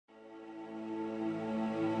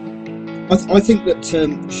I think that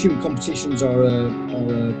student competitions are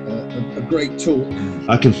a great tool.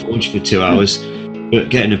 I can forge for 2 hours, but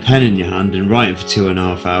getting a pen in your hand and writing for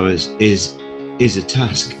 2.5 hours is a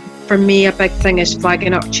task. For me, a big thing is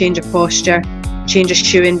flagging up change of posture, change of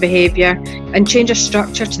shoeing behaviour, and change of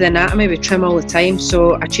structure to the anatomy. We trim all the time,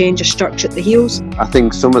 so a change of structure at the heels. I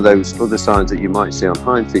think some of those other signs that you might see on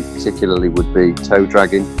hind feet particularly would be toe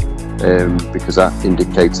dragging, because that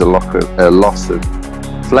indicates a loss of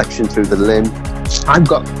flexion through the limb. I've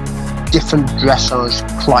got different dressage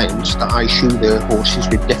clients that I shoe their horses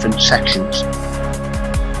with different sections.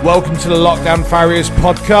 Welcome to the Lockdown Farriers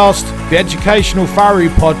podcast, the educational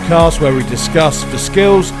farrier podcast where we discuss the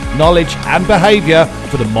skills, knowledge and behaviour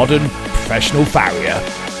for the modern professional farrier.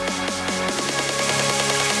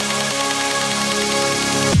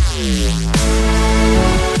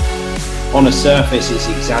 On a surface it's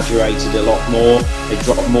exaggerated a lot more. They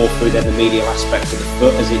drop more through the medial aspect of the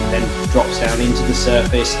foot as it then drops down into the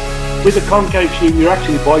surface. With the concave shoe you're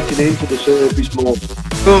actually biting into the surface more.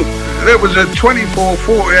 Well, there was a 24,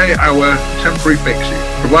 48 hour temporary fixing,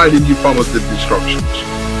 providing you followed the instructions.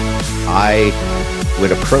 I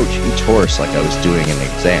would approach each horse like I was doing an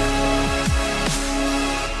exam.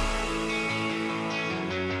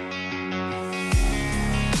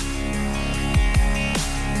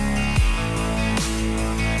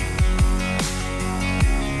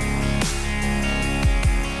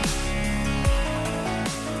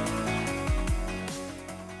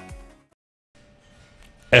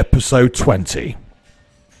 Episode 20.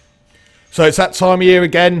 So it's that time of year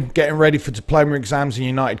again, getting ready for diploma exams in the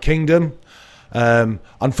United Kingdom.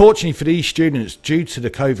 Unfortunately for these students, due to the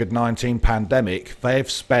COVID-19 pandemic, they have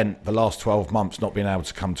spent the last 12 months not being able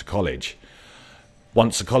to come to college.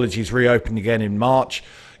 Once the colleges reopened again in March,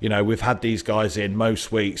 you know, we've had these guys in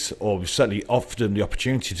most weeks, or we've certainly offered them the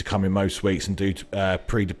opportunity to come in most weeks and do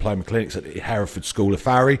pre-diploma clinics at the Hereford School of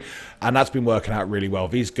Farrier, and that's been working out really well.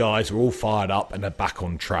 These guys are all fired up and they're back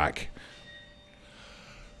on track.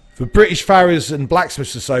 The British Farriers and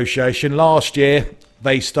Blacksmiths Association, last year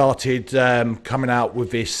they started coming out with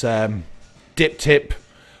this dip tip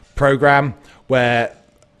program where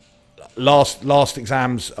last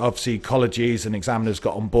exams, obviously colleges and examiners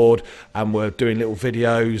got on board and were doing little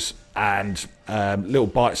videos and little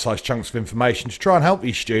bite-sized chunks of information to try and help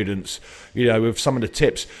these students, you know, with some of the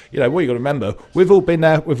tips. You know, what you got to remember, we've all been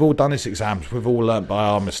there, we've all done this exams, we've all learnt by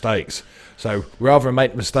our mistakes. So rather than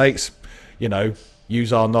make mistakes, you know,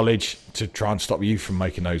 use our knowledge to try and stop you from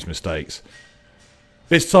making those mistakes.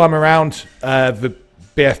 This time around, the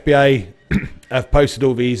BFBA have posted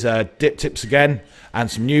all these dip tips again and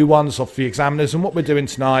some new ones off the examiners, and what we're doing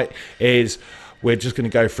tonight is we're just going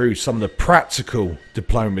to go through some of the practical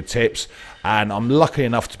diploma tips, and I'm lucky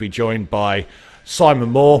enough to be joined by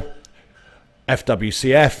Simon Moore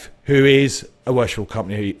FWCF, who is a Worshipful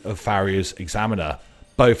Company of Farriers examiner,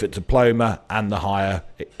 both at diploma and the higher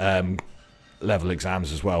level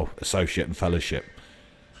exams as well, associate and fellowship.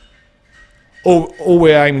 All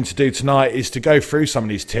we're aiming to do tonight is to go through some of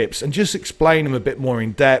these tips and just explain them a bit more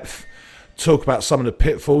in depth, talk about some of the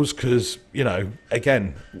pitfalls, because, you know,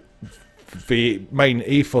 again, the main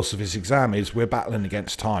ethos of this exam is we're battling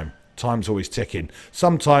against time. Time's always ticking.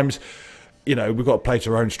 Sometimes, you know, we've got to play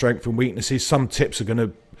to our own strengths and weaknesses. Some tips are going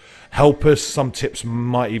to help us, some tips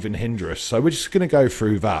might even hinder us. So we're just going to go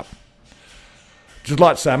through that. Just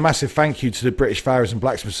like to say a massive thank you to the British Farriers and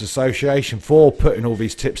Blacksmiths Association for putting all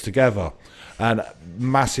these tips together. And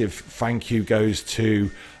massive thank you goes to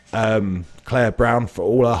Claire Brown for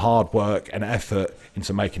all her hard work and effort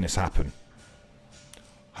into making this happen.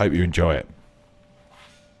 Hope you enjoy it.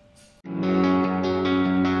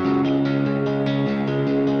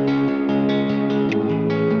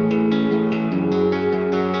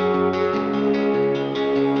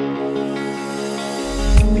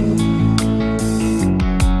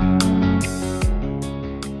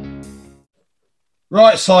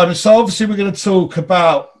 Right, Simon, so obviously we're going to talk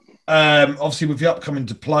about obviously with the upcoming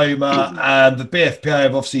diploma, and the BFBA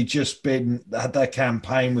have obviously just had their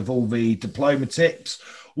campaign with all the diploma tips.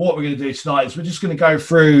 What we're going to do tonight is we're just going to go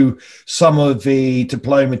through some of the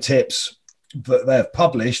diploma tips that they've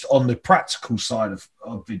published on the practical side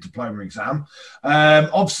of the diploma exam.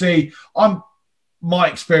 Obviously, my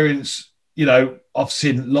experience, you know, I've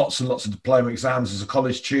seen lots and lots of diploma exams as a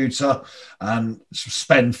college tutor and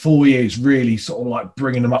spend 4 years really sort of like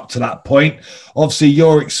bringing them up to that point. Obviously,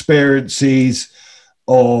 your experiences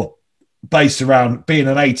are based around being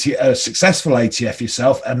a successful ATF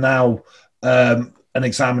yourself and now an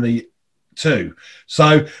examiner too.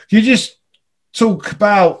 So can you just talk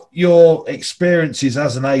about your experiences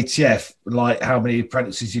as an ATF, like how many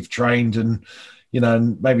apprentices you've trained, and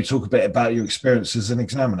and maybe talk a bit about your experience as an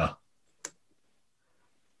examiner.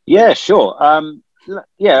 Yeah, sure.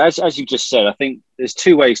 As you just said, I think there's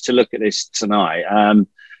two ways to look at this tonight.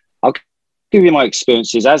 I'll give you my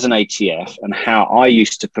experiences as an ATF and how I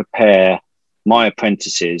used to prepare my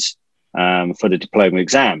apprentices for the diploma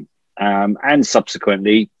exam. And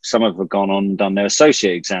subsequently, some have gone on and done their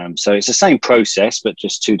associate exams. So it's the same process, but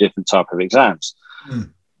just two different type of exams.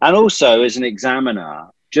 And also, as an examiner,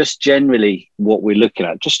 just generally what we're looking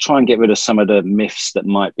at, just try and get rid of some of the myths that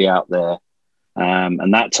might be out there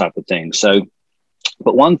and that type of thing. So,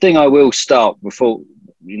 but one thing I will start before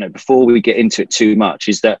we get into it too much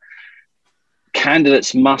is that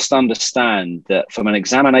candidates must understand that from an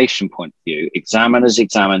examination point of view, examiners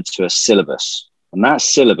examine to a syllabus. And that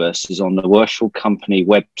syllabus is on the Worshipful Company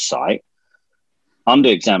website under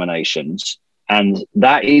examinations. And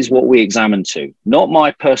that is what we examine to, not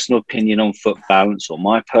my personal opinion on foot balance or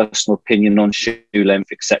my personal opinion on shoe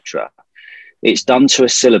length, etc. It's done to a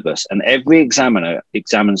syllabus, and every examiner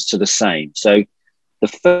examines to the same. So the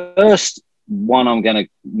first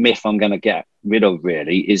myth I'm going to get rid of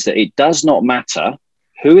really is that it does not matter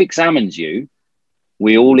who examines you.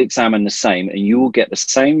 We all examine the same, and you will get the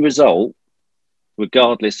same result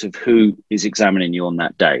regardless of who is examining you on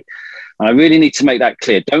that day. And I really need to make that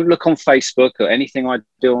clear. Don't look on Facebook or anything I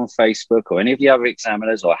do on Facebook or any of the other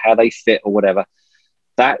examiners or how they fit or whatever.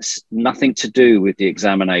 That's nothing to do with the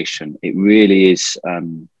examination. It really is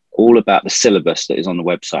all about the syllabus that is on the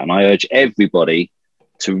website. And I urge everybody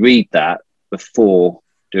to read that before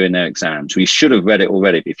doing their exams. We should have read it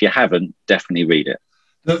already, but if you haven't, definitely read it.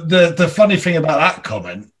 The funny thing about that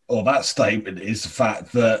comment or that statement is the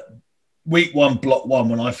fact that week one, block one,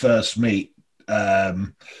 when I first meet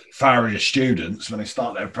Farrier students, when they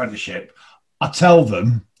start their apprenticeship, I tell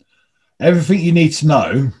them everything you need to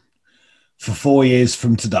know for 4 years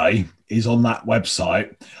from today is on that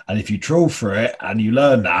website. And if you trawl through it and you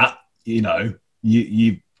learn that, you're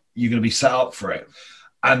going to be set up for it.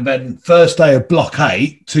 And then first day of block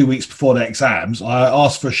 8, 2 weeks before the exams, I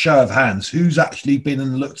ask for a show of hands who's actually been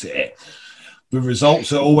and looked at it. The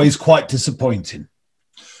results are always quite disappointing.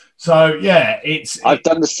 So yeah, I've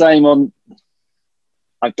done the same on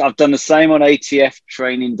ATF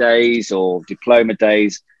training days or diploma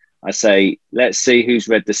days. I say, let's see who's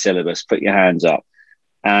read the syllabus. Put your hands up.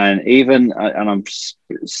 And I'm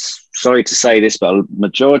sorry to say this, but a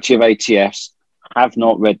majority of ATFs have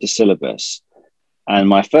not read the syllabus. And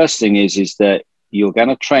my first thing is that you're going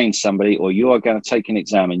to train somebody or you are going to take an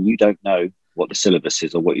exam and you don't know what the syllabus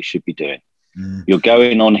is or what you should be doing. You're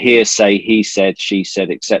going on hearsay, he said, she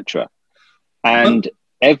said, etc. And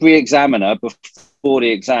every examiner before the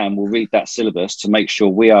exam will read that syllabus to make sure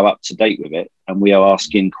we are up to date with it and we are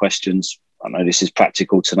asking questions. I know this is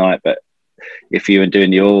practical tonight, but if you're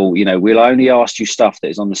doing we'll only ask you stuff that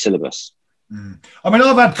is on the syllabus. I mean,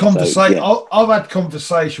 I've had conversation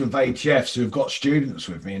with ATFs who have got students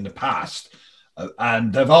with me in the past,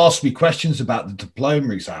 and they've asked me questions about the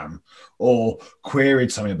diploma exam or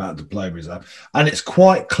queried something about the diploma exam, and it's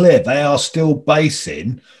quite clear they are still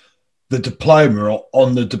basing the diploma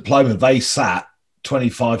on the diploma they sat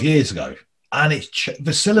 25 years ago. And it's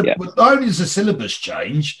the syllabus. Not only does the syllabus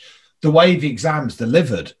change, the way the exam's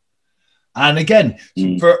delivered. And again,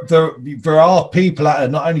 there are people that are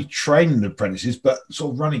not only training apprentices, but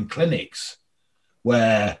sort of running clinics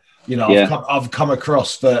where, I've come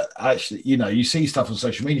across that actually, you see stuff on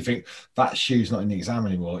social media, you think that shoe's not in the exam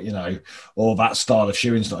anymore, or that style of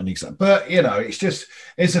shoeing's not in the exam. But,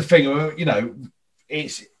 it's a thing,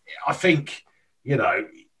 I think,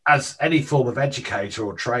 as any form of educator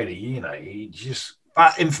or trainer, you just,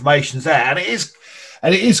 that information's there. And it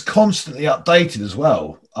is constantly updated as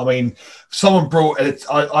well. I mean, someone brought it.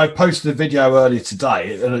 I posted a video earlier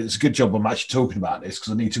today, and it's a good job I'm actually talking about this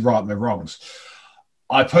because I need to right my wrongs.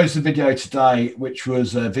 I posted a video today, which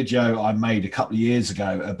was a video I made a couple of years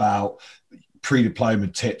ago about pre-diploma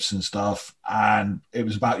tips and stuff, and it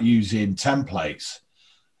was about using templates,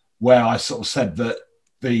 where I sort of said that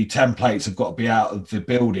the templates have got to be out of the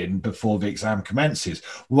building before the exam commences.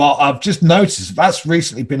 Well, I've just noticed that's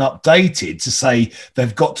recently been updated to say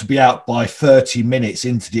they've got to be out by 30 minutes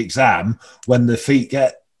into the exam when the feet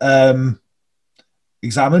get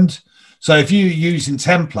examined. So if you're using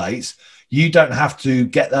templates, you don't have to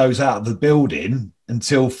get those out of the building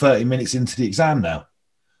until 30 minutes into the exam now.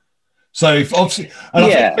 So if obviously, and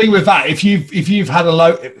I think with that, if you've had a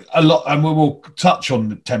lot, and we will touch on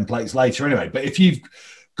the templates later anyway. But if you've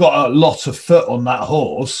got a lot of foot on that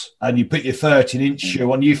horse and you put your 13-inch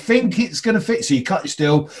shoe on, you think it's going to fit, so you cut your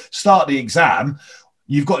steel, start the exam.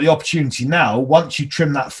 You've got the opportunity now, once you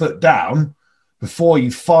trim that foot down, before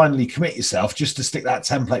you finally commit yourself, just to stick that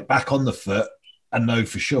template back on the foot and know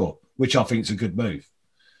for sure, which I think is a good move.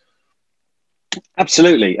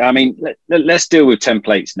 Absolutely. I mean, let's deal with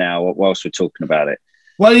templates now whilst we're talking about it.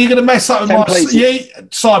 Well, you're going to mess up with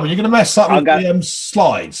Simon, you're going to mess up with the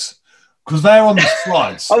slides, because they're on the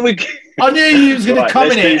slides. I knew you was going to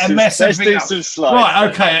come in here and mess everything up. Some slides, right,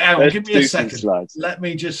 okay, Aaron, give me a second. Let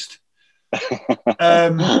me just...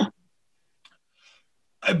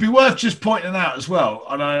 it'd be worth just pointing out as well,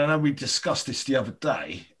 and I know we discussed this the other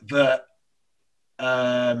day, that...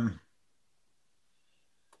 let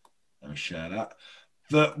me share that.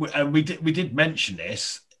 And we did mention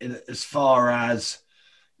this as far as,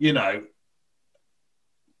 you know,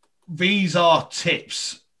 these are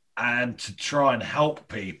tips and to try and help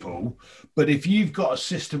people. But if you've got a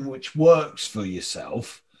system which works for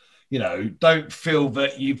yourself, you know, don't feel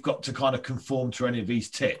that you've got to kind of conform to any of these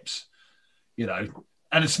tips, you know.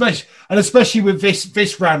 And especially with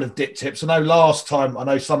this round of dip tips, I know last time, I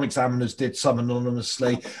know some examiners did some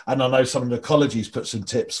anonymously, and I know some of the colleges put some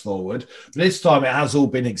tips forward. But this time it has all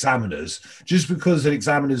been examiners. Just because an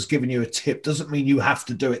examiner's given you a tip doesn't mean you have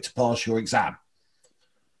to do it to pass your exam.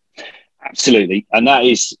 Absolutely. And that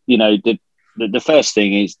is, you know, the first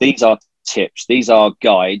thing is these are tips. These are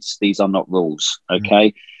guides. These are not rules.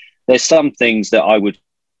 Okay. There's some things that I would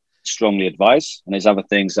strongly advise, and there's other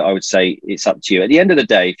things that I would say it's up to you. At the end of the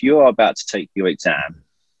day, if you are about to take your exam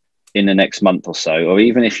in the next month or so, or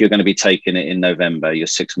even if you're going to be taking it in November, you're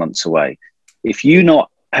 6 months away. If you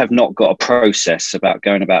have not got a process about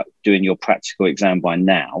going about doing your practical exam by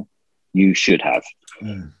now, you should have.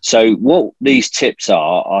 So what these tips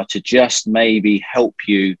are to just maybe help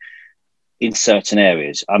you in certain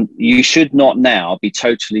areas. You should not now be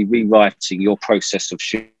totally rewriting your process of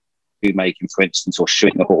making, for instance, or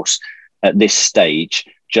shoeing a horse at this stage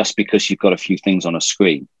just because you've got a few things on a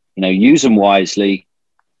screen. You know, use them wisely,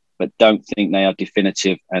 but don't think they are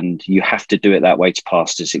definitive, and you have to do it that way to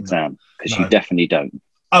pass this exam, because you definitely don't.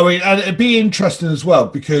 I mean, and it'd be interesting as well,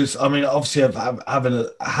 because I mean, obviously I've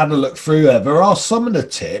had a look through there. There are some of the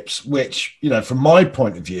tips which, you know, from my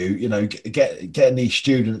point of view, you know, getting these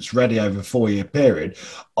students ready over a 4-year period,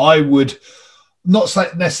 I would not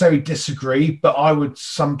necessarily disagree, but I would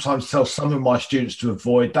sometimes tell some of my students to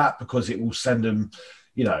avoid that, because it will send them,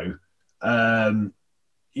 you know,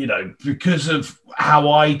 because of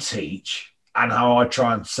how I teach and how I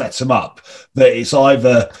try and set them up, that it's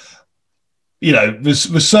either, you know,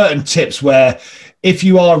 there's certain tips where if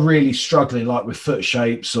you are really struggling, like with foot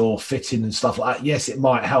shapes or fitting and stuff like that, yes, it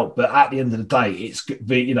might help. But at the end of the day, it's,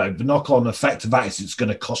 you know, the knock-on effect of that is it's going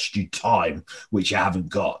to cost you time, which you haven't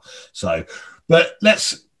got. So, but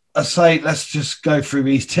let's just go through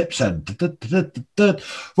these tips then.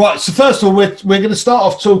 Right, so first of all, we're going to start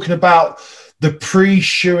off talking about the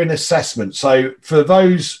pre-shoeing assessment. So for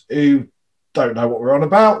those who don't know what we're on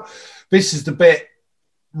about, this is the bit,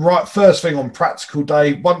 right, first thing on practical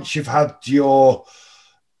day, once you've had the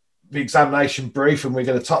examination brief, and we're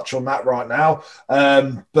going to touch on that right now.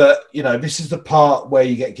 But, you know, this is the part where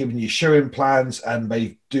you get given your shoeing plans, and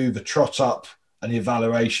they do the trot up and the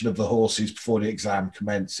evaluation of the horses before the exam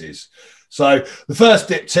commences. So the first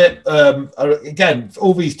dip tip, again,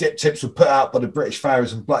 all these dip tips were put out by the British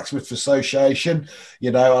Farriers and Blacksmiths Association. You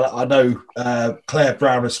know, I know Claire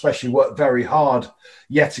Brown especially worked very hard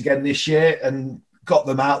yet again this year and got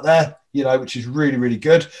them out there, you know, which is really, really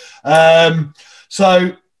good.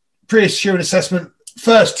 So pre-shoeing assessment,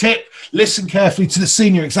 first tip, listen carefully to the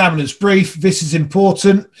senior examiner's brief. This is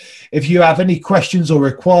important. If you have any questions or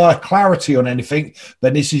require clarity on anything,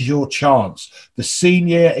 then this is your chance. The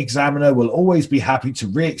senior examiner will always be happy to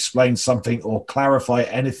re-explain something or clarify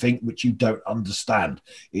anything which you don't understand.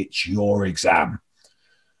 It's your exam.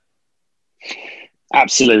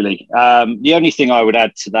 Absolutely. The only thing I would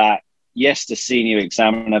add to that, yes, the senior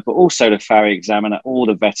examiner, but also the farrier examiner or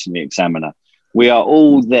the veterinary examiner. We are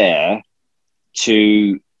all there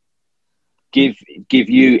to give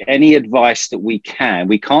you any advice that we can.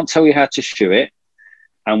 We can't tell you how to shoe it,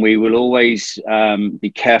 and we will always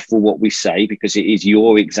be careful what we say, because it is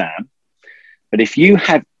your exam. But if you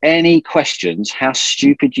have any questions, how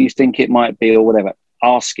stupid you think it might be or whatever,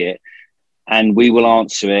 ask it, and we will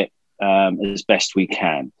answer it as best we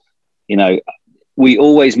can. You know, we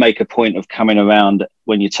always make a point of coming around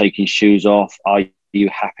when you're taking shoes off. Are you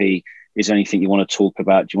happy? Is there anything you want to talk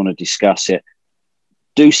about? Do you want to discuss it?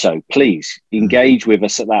 Do so, please. Engage with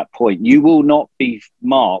us at that point. You will not be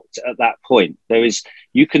marked at that point.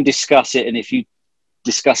 You can discuss it, and if you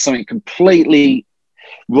discuss something completely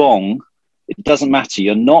wrong, it doesn't matter.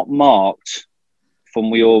 You're not marked from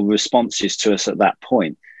your responses to us at that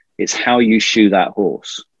point. It's how you shoe that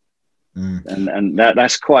horse. And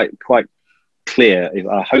that's quite clear.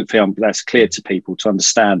 Hopefully that's clear to people to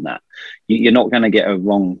understand that. You're not going to get it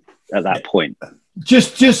wrong at that point.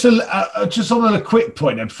 Just on a quick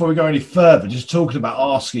point then, before we go any further, just talking about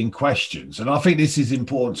asking questions, and I think this is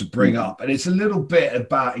important to bring up, and it's a little bit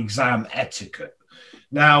about exam etiquette.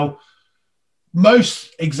 Now,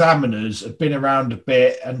 most examiners have been around a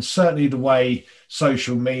bit, and certainly the way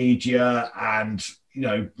social media and, you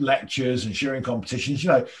know, lectures and sharing competitions, you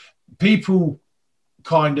know, people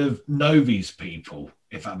kind of know these people,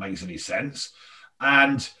 if that makes any sense.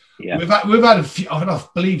 And we've had a few, I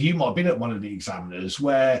believe you might have been at one of the examiners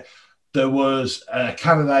where there was a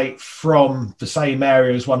candidate from the same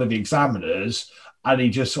area as one of the examiners, and he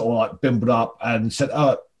just sort of like bimbled up and said,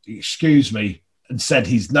 "Oh, excuse me," and said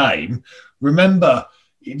his name. Remember,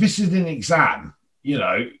 this is an exam, you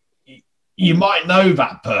know, you might know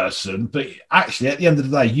that person, but actually at the end of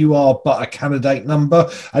the day, you are but a candidate number.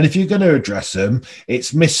 And if you're going to address them,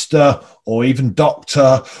 it's Mr. or even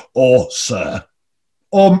Doctor or Sir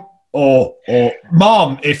or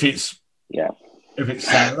Mom if it's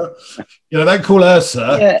Sarah. You know, don't call her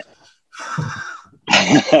Sir. Yeah.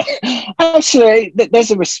 Absolutely. There's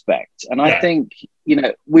a respect. And I think, you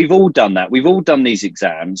know, we've all done that. We've all done these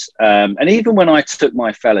exams. And even when I took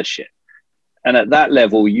my fellowship, and at that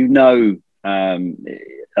level, you know, a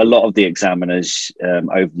lot of the examiners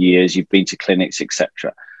over the years, you've been to clinics,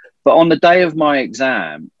 etc. But on the day of my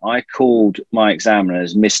exam, I called my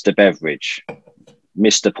examiners Mr. Beveridge,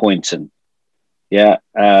 Mr. Poynton. Yeah.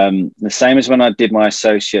 The same as when I did my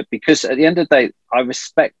associate, because at the end of the day, I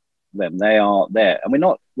respect them. They are there. And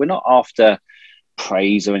we're not after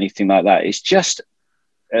praise or anything like that. It's just,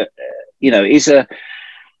 you know, is the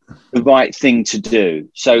right thing to do.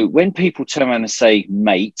 So when people turn around and say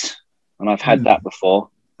mate, and I've had that before,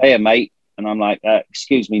 hey, mate, and I'm like,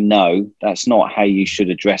 excuse me, no, that's not how you should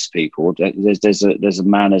address people. There's a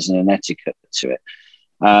manners and an etiquette to it.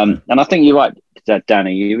 And I think you're right,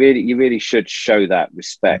 Danny. You really should show that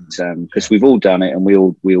respect, because we've all done it, and we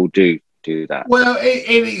all do that. Well,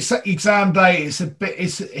 it's exam day. It's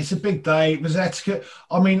a big day. There's etiquette.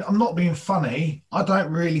 I mean, I'm not being funny. I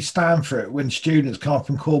don't really stand for it when students come up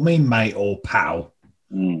and call me mate or pal.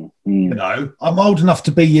 You know, I'm old enough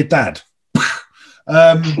to be your dad.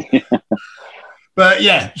 But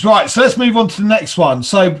yeah, right. So let's move on to the next one.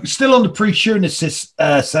 So still on the pre-shooting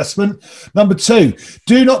assessment. Number 2,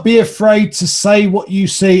 do not be afraid to say what you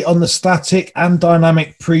see on the static and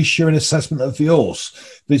dynamic pre-shooting assessment of the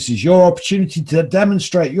horse. This is your opportunity to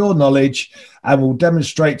demonstrate your knowledge and will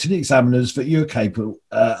demonstrate to the examiners that you're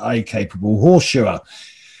a capable horse shoer.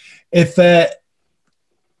 If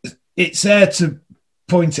it's there to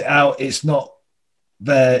point it out, it's not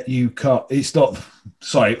there. You can't. It's not.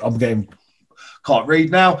 Sorry, can't read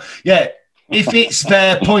now. Yeah, if it's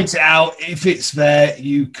there, point it out. If it's there,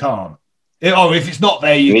 you can't. If it's not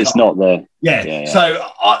there, you can't. It's not there. Yeah. So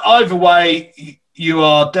either way, you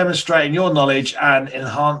are demonstrating your knowledge and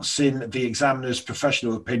enhancing the examiner's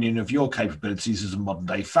professional opinion of your capabilities as a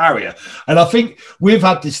modern-day farrier. And I think we've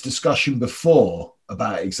had this discussion before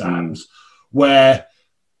about exams where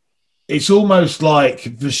it's almost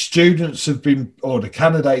like the students have been, or the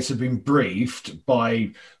candidates have been briefed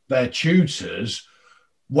by their tutors,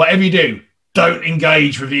 whatever you do, don't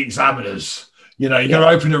engage with the examiners. You know, you're going to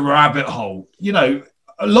open a rabbit hole. You know,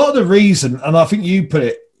 a lot of the reason, and I think you put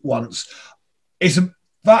it once, is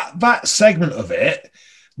that segment of it.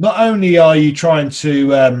 Not only are you trying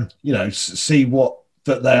to, you know, see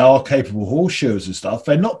that they are capable horseshoers and stuff,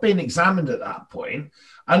 they're not being examined at that point.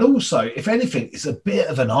 And also, if anything, it's a bit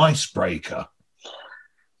of an icebreaker.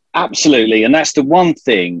 Absolutely. And that's the one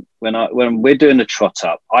thing when we're doing the trot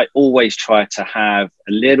up, I always try to have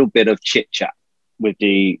a little bit of chit chat with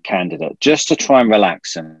the candidate just to try and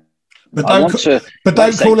relax them. But don't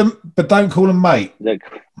call them mate.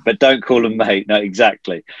 But don't call them mate. No,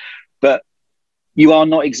 exactly. But you are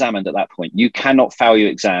not examined at that point. You cannot fail your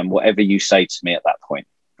exam, whatever you say to me at that point.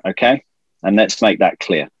 Okay. And let's make that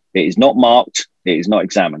clear. It is not marked. It is not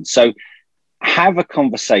examined. So have a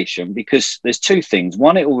conversation, because there's two things.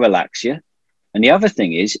 One, it will relax you. And the other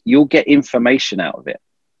thing is you'll get information out of it.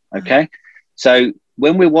 Okay. So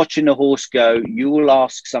when we're watching the horse go, you will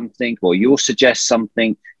ask something or you'll suggest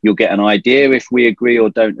something. You'll get an idea if we agree or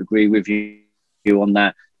don't agree with you on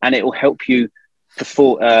that. And it will help you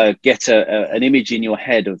to get an image in your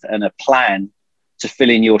head and a plan to fill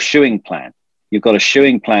in your shoeing plan. You've got a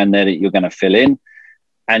shoeing plan there that you're going to fill in.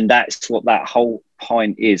 And that's what that whole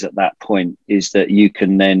point is at that point is that you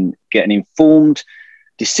can then get an informed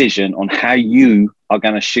decision on how you are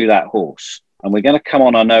going to shoe that horse. And we're going to come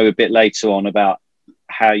on, I know, a bit later on about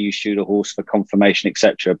how you shoot a horse for confirmation,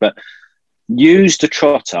 etc. But use the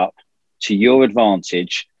trot up to your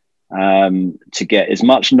advantage to get as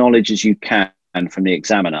much knowledge as you can from the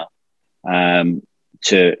examiner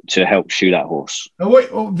to help shoe that horse.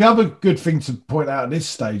 Well, the other good thing to point out at this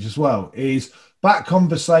stage as well is that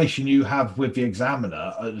conversation you have with the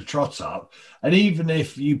examiner at the trot up, and even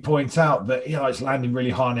if you point out that it's landing really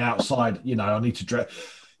high on the outside, I need to dress.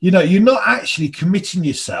 You're not actually committing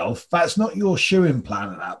yourself. That's not your shoeing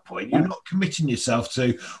plan at that point. You're not committing yourself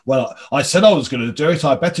to, well, I said I was going to do it.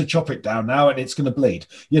 I better chop it down now and it's going to bleed.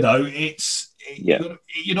 You're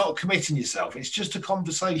not committing yourself. It's just a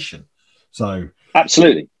conversation. So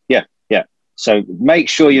absolutely. Yeah. So make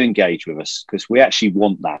sure you engage with us because we actually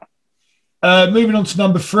want that. Moving on to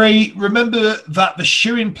number 3, remember that the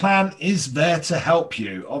shoeing plan is there to help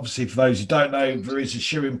you. Obviously, for those who don't know, there is a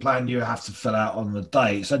shoeing plan you have to fill out on the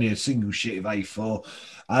day. It's only a single sheet of A4,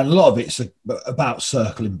 and a lot of it's about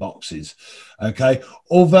circling boxes. Okay,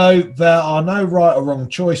 although there are no right or wrong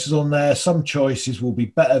choices on there, some choices will be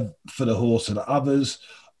better for the horse than others.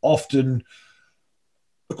 Quite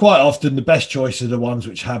often, the best choices are the ones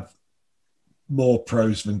which have more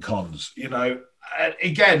pros than cons.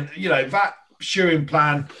 Again, that shoeing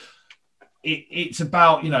plan, it's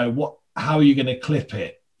about, how are you going to clip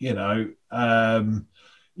it? What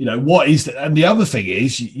is the, and the other thing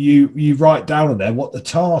is you write down on there what the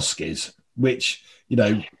task is, which,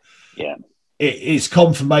 it's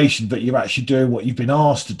confirmation that you're actually doing what you've been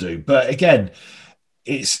asked to do. But again,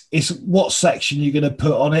 it's what section you're going to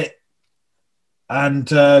put on it.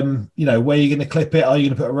 And, where you're going to clip it, are you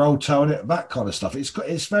going to put a roll toe on it, that kind of stuff.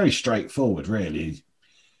 It's very straightforward, really.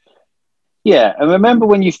 Yeah, and remember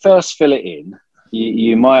when you first fill it in,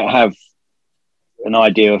 you might have an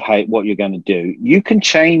idea of what you're going to do. You can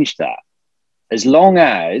change that as long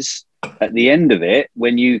as at the end of it,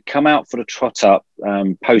 when you come out for the trot up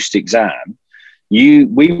post-exam, we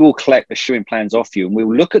will collect the shoeing plans off you and we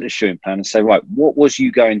will look at the shoeing plan and say, right, what was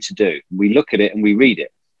you going to do? We look at it and we read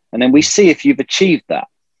it. And then we see if you've achieved that.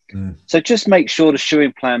 So just make sure the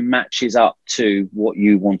shoeing plan matches up to what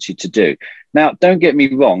you wanted to do. Now, don't get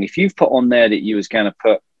me wrong. If you've put on there that you was going to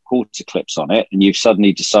put halter clips on it and you've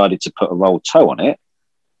suddenly decided to put a roll toe on it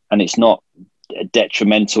and it's not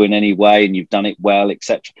detrimental in any way and you've done it well,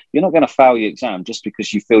 etc., you're not going to fail your exam just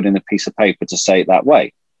because you filled in a piece of paper to say it that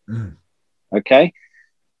way. Okay?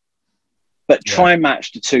 But try and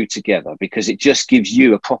match the two together because it just gives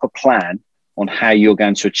you a proper plan on how you're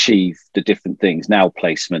going to achieve the different things, nail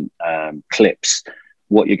placement, clips,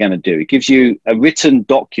 what you're going to do. It gives you a written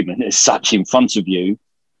document as such in front of you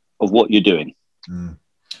of what you're doing.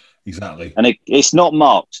 Exactly. And it's not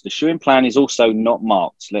marked. The shoeing plan is also not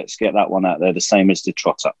marked. Let's get that one out there, the same as the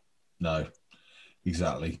trot up. No,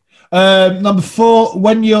 exactly. Number 4,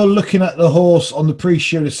 when you're looking at the horse on the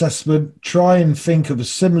pre-shoe assessment, try and think of a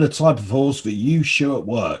similar type of horse that you shoe at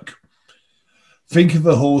work. Think of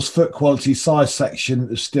the horse, foot quality, size,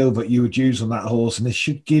 section of steel that you would use on that horse, and this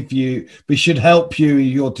should help you in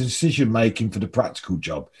your decision making for the practical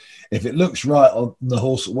job. If it looks right on the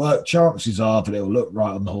horse at work, chances are that it will look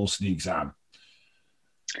right on the horse in the exam.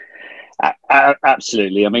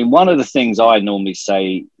 Absolutely. I mean, one of the things I normally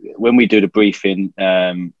say when we do the briefing,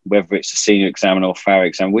 whether it's a senior examiner or farrier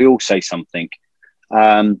exam, we all say something.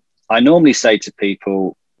 I normally say to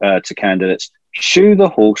people, to candidates, shoe the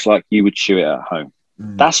horse like you would shoe it at home.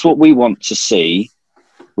 That's what we want to see.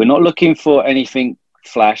 We're not looking for anything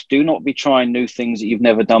flash. Do not be trying new things that you've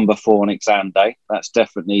never done before on exam day. That's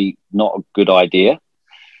definitely not a good idea.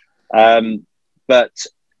 But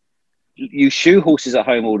you shoe horses at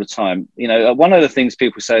home all the time. One of the things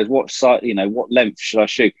people say is what length should I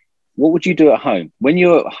shoe? What would you do at home? When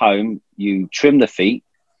you're at home, you trim the feet.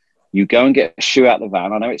 You go and get a shoe out the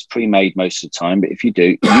van. I know it's pre-made most of the time, but if you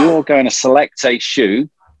do, you're going to select a shoe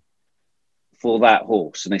for that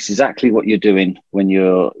horse. And it's exactly what you're doing when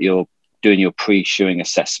you're doing your pre-shoeing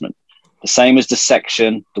assessment. The same as the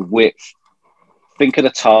section, the width. Think of the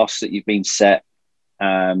tasks that you've been set,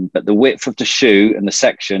 but the width of the shoe and the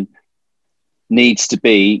section needs to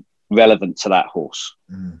be relevant to that horse.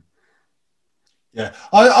 Yeah,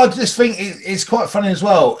 I just think it's quite funny as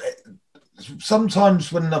well.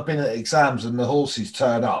 Sometimes when I've been at exams and the horses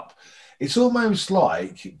turn up, it's almost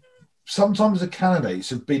like sometimes the candidates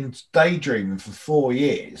have been daydreaming for 4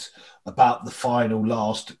 years about the final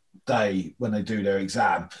last day when they do their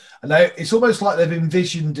exam. And it's almost like they've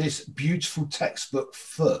envisioned this beautiful textbook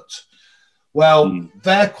foot Well,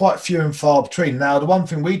 they're quite few and far between. Now, the one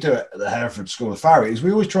thing we do at the Hereford School of Farriers is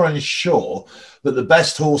we always try and ensure that the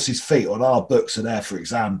best horses' feet on our books are there for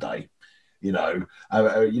exam day. You know,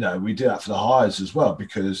 we do that for the hires as well,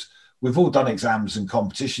 because we've all done exams and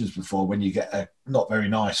competitions before when you get a not very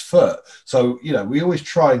nice foot. So, you know, we always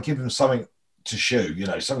try and give them something to shoe, you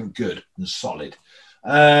know, something good and solid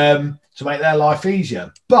to make their life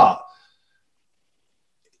easier. But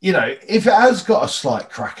you know, if it has got a slight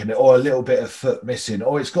crack in it or a little bit of foot missing,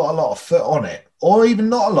 or it's got a lot of foot on it, or even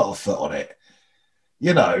not a lot of foot on it,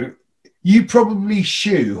 you know, you probably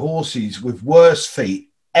shoe horses with worse feet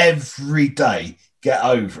every day get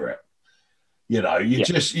over it. You know, you're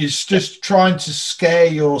just trying to scare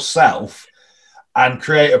yourself and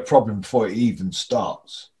create a problem before it even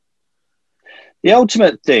starts. The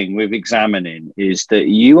ultimate thing with examining is that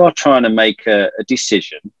you are trying to make a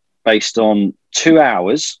decision based on 2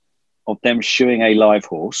 hours of them shoeing a live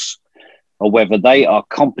horse, or whether they are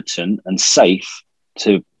competent and safe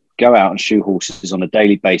to go out and shoe horses on a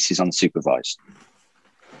daily basis unsupervised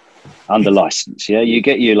under license. Yeah, you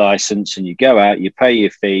get your license and you go out, you pay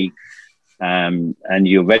your fee, and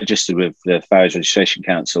you're registered with the Farriers Registration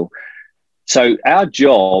Council. So our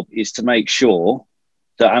job is to make sure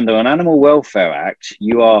that under an Animal Welfare Act,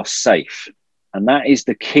 you are safe. And that is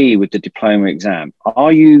the key with the diploma exam.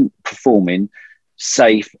 Are you performing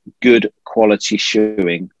safe, good quality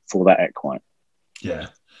shoeing for that equine? Yeah.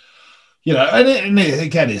 You know, and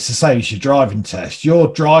again, it's the same as your driving test.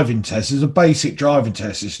 Your driving test is a basic driving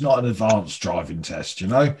test. It's not an advanced driving test, you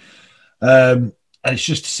know. And it's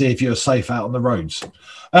just to see if you're safe out on the roads.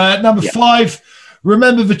 Number 5,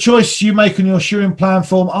 remember the choices you make on your shoeing plan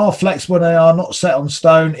form are flexible and they are not set on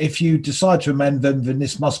stone. If you decide to amend them, then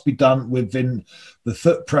this must be done within the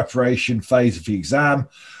foot preparation phase of the exam,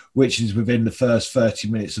 which is within the first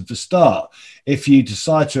 30 minutes of the start. If you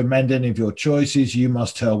decide to amend any of your choices, you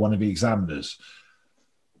must tell one of the examiners.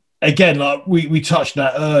 Again, like we touched on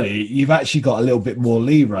that earlier, you've actually got a little bit more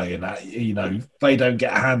leeway in that. You know, they don't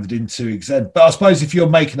get handed into exam. But I suppose if you're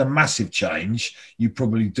making a massive change, you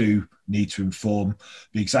probably do need to inform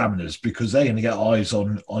the examiners, because they're going to get eyes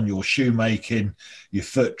on your shoemaking, your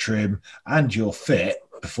foot trim, and your fit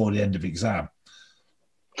before the end of the exam.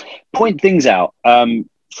 Point things out.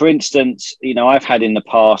 For instance, you know, I've had in the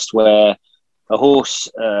past where a horse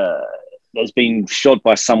has been shod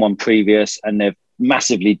by someone previous and they've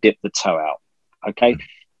massively dipped the toe out. Okay,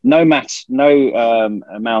 no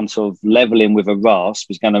amount of leveling with a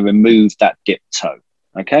rasp is going to remove that dipped toe.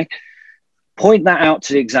 Okay, point that out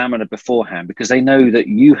to the examiner beforehand, because they know that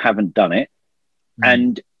you haven't done it,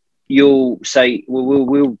 and you'll say,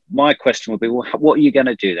 "Well, my question will be, well, what are you going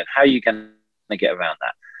to do then? How are you going to get around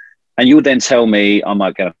that?" And you'll then tell me, "I'm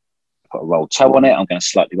going to put a roll toe on it. I'm going to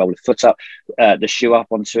slightly roll the foot up, the shoe up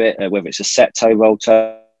onto it, whether it's a set toe, roll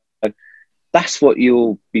toe." That's what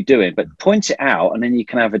you'll be doing. But point it out, and then you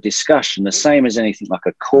can have a discussion, the same as anything like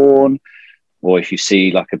a corn, or if you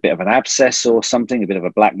see like a bit of an abscess or something, a bit of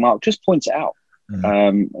a black mark, just point it out. You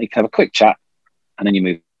can have a quick chat, and then you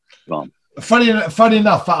move on. Funny enough,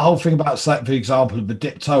 that whole thing about, say, for example, the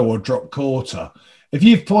dip toe or drop quarter, if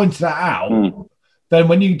you've pointed that out, then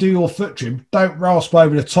when you do your foot trim, don't rasp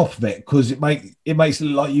over the top of it, because it makes it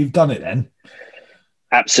look like you've done it then.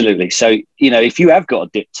 Absolutely. So, you know, if you have got a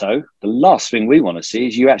dip toe, the last thing we want to see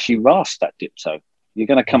is you actually rasp that dip toe. You're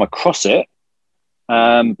going to come across it,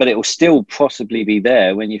 but it will still possibly be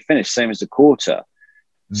there when you finish, same as the quarter.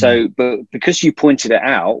 So, but because you pointed it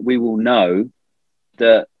out, we will know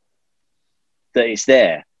that it's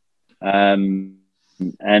there. And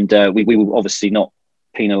we will obviously not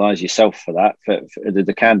penalise yourself for that, for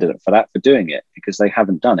the candidate for that, for doing it, because they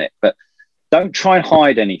haven't done it. But don't try and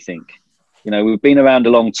hide anything. You know, we've been around a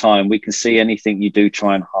long time. We can see anything you do,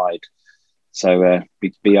 try and hide. So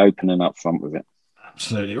be open and upfront with it.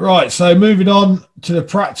 Absolutely. Right. So moving on to the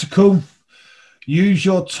practical. Use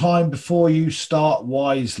your time before you start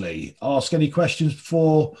wisely. Ask any questions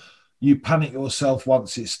before you panic yourself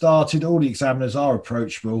once it's started. All the examiners are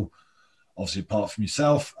approachable, obviously apart from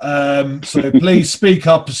yourself. So please speak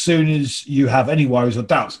up as soon as you have any worries or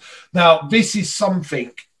doubts. Now, this is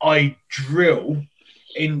something I drill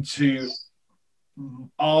into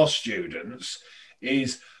our students,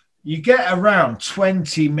 is you get around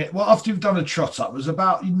 20 minutes. Well, after you've done a trot up, there's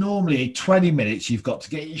about normally 20 minutes you've got to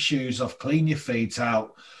get your shoes off, clean your feet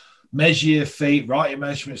out, measure your feet, write your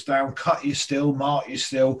measurements down, cut your still, mark your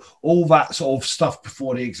still, all that sort of stuff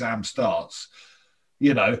before the exam starts.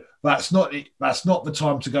 You know, that's not the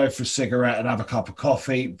time to go for a cigarette and have a cup of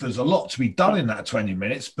coffee. There's a lot to be done in that 20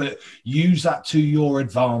 minutes, but use that to your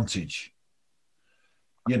advantage.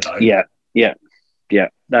 You know? Yeah. Yeah,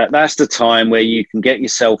 that's the time where you can get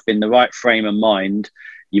yourself in the right frame of mind.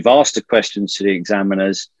 You've asked the questions to the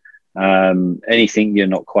examiners, anything you're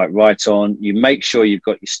not quite right on. You make sure you've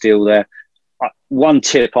got your steel there. One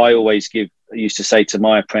tip I always give, I used to say to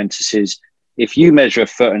my apprentices, if you measure a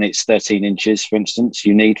foot and it's 13 inches, for instance,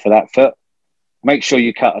 you need for that foot, make sure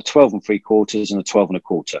you cut a 12 3/4 and a 12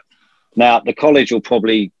 1/4. Now, the college will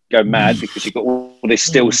probably go mad because you've got all this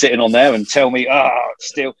steel sitting on there and tell me,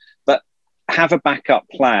 steel. But have a backup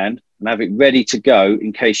plan and have it ready to go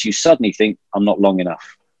in case you suddenly think, I'm not long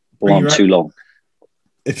enough or I'm too long.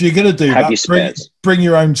 If you're going to do that, bring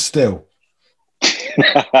your own steel.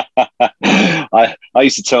 I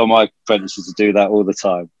used to tell my apprentices to do that all the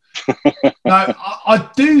time. No, I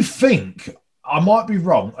do think, I might be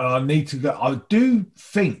wrong, and I need to go. I do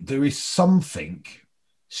think there is something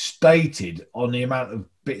stated on the amount of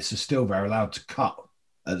bits of steel they're allowed to cut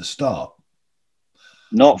at the start.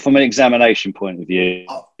 Not from an examination point of view.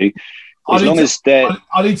 I need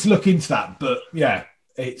to look into that, but yeah,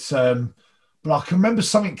 it's. But I can remember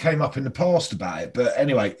something came up in the past about it. But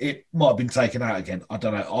anyway, it might have been taken out again. I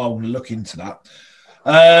don't know. I'll look into that.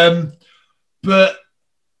 But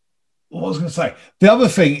what was I going to say? The other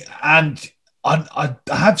thing, and I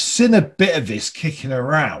have seen a bit of this kicking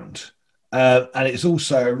around, and it's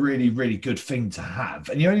also a really, really good thing to have.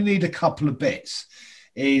 And you only need a couple of bits.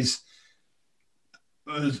 Is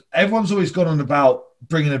everyone's always gone on about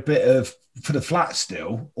bringing a bit of, for the flat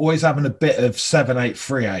steel, always having a bit of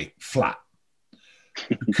 7/8 flat.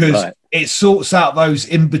 Because it sorts out those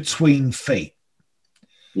in between feet.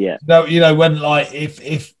 Yeah. No, you know, when like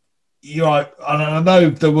if you are, and I know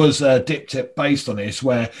there was a dip tip based on this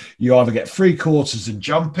where you either get 3/4 and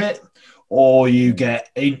jump it, or you get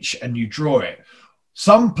inch and you draw it.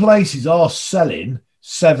 Some places are selling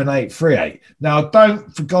 7/8 Now,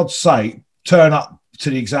 don't, for God's sake, turn up to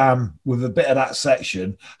the exam with a bit of that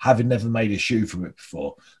section, having never made a shoe from it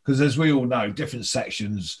before, because as we all know, different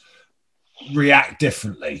sections react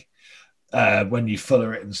differently when you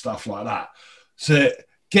fuller it and stuff like that. So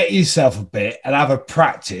get yourself a bit and have a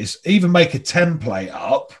practice, even make a template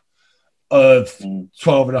up of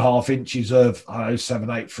 12.5 inches of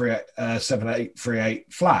 7/8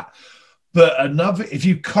 flat. But another, if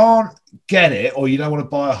you can't get it or you don't want to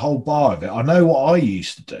buy a whole bar of it, I know what I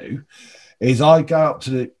used to do is I go up to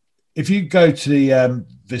the, if you go to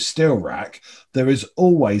the steel rack, there is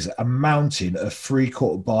always a mounting of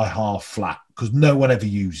 3/4 by half flat because no one ever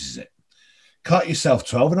uses it. Cut yourself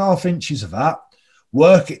 12.5 inches of that,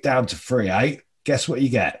 work it down to 3/8. Guess what you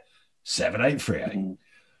get? 7/8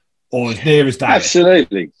 or as near as that.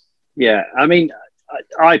 Absolutely. Yeah. I mean,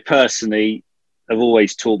 I personally have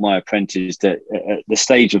always taught my apprentices that at the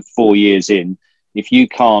stage of 4 years in, if you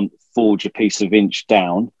can't forge a piece of inch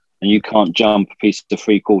down and you can't jump a piece of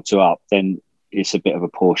 3/4 up, then it's a bit of a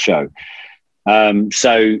poor show.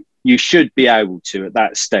 So you should be able to, at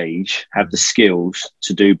that stage, have the skills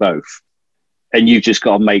to do both. And you've just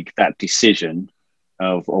got to make that decision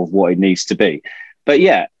of what it needs to be. But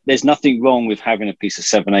yeah, there's nothing wrong with having a piece of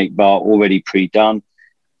 7/8 bar already pre-done,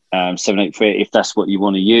 7/8 if that's what you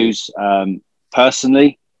want to use.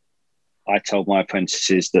 Personally, I told my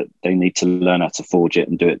apprentices that they need to learn how to forge it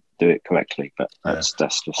and do it correctly. But that's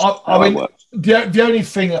just how it works. The only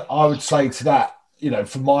thing I would say to that, you know,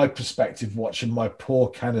 from my perspective, watching my poor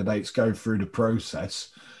candidates go through the process,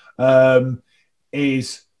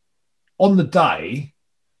 is on the day,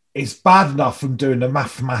 it's bad enough from doing the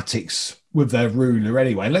mathematics with their ruler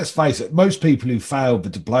anyway. And let's face it, most people who failed the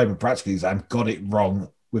diploma practical exam got it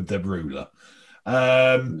wrong with their ruler.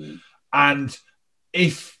 And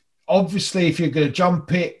if you're going to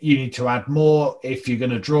jump it, you need to add more. If you're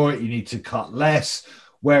going to draw it, you need to cut less.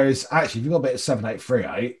 Whereas actually, if you've got a bit of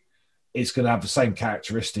 7/8 it's going to have the same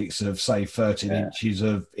characteristics of, say, 13 inches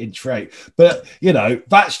of inch 3/8. But, you know,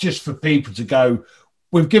 that's just for people to go,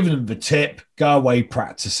 we've given them the tip, go away,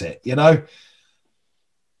 practice it, you know?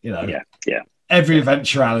 You know, every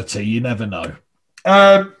eventuality, you never know.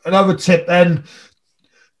 Another tip then,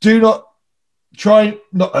 do not try,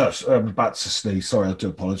 I'm about to sneeze, sorry, I do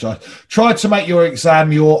apologise. Try to make your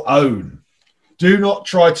exam your own. Do not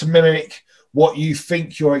try to mimic what you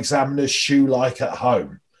think your examiner's shoe like at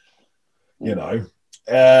home. You know,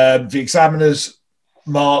 the examiners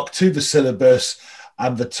mark to the syllabus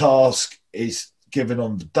and the task is given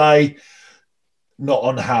on the day, not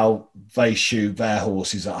on how they shoe their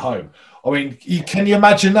horses at home. I mean, can you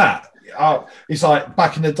imagine that? It's like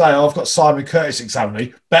back in the day, I've got Simon Curtis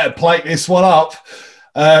examining, better plate this one up.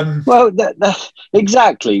 Well,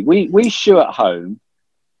 exactly. We shoe at home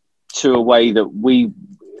to a way that we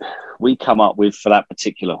come up with for that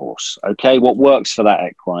particular horse. Okay, what works for that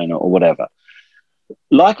equine or whatever.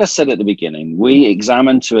 like I said at the beginning, we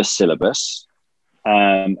examine to a syllabus,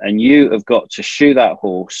 and you have got to shoe that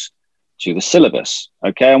horse to the syllabus.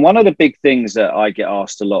 Okay. And one of the big things that I get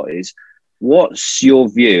asked a lot is, what's your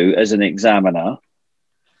view as an examiner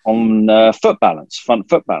on foot balance, front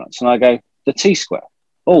foot balance? And I go, the T-square.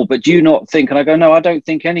 Oh, but do you not think? And I go, no, I don't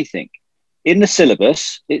think anything. In the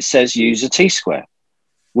syllabus, it says use a T-square.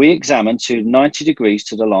 We examine to 90 degrees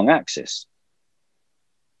to the long axis.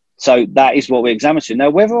 So that is what we examine to.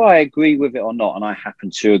 Now, whether I agree with it or not, and I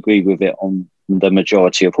happen to agree with it on the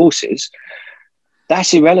majority of horses,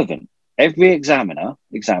 that's irrelevant. Every examiner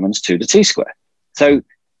examines to the T-square. So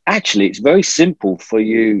actually, it's very simple for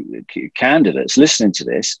you candidates listening to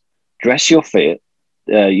this. Dress your feet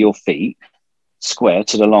square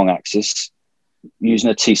to the long axis using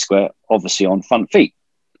a T-square, obviously on front feet.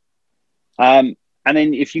 And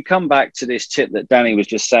then if you come back to this tip that Danny was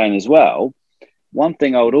just saying as well, one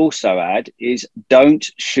thing I would also add is don't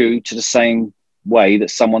shoe to the same way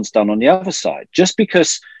that someone's done on the other side. Just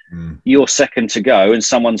because you're second to go and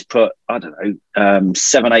someone's put, I don't know,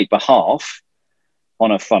 7.8½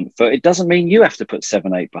 on a front foot, it doesn't mean you have to put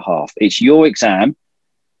 7.8½. It's your exam.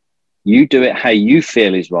 You do it how you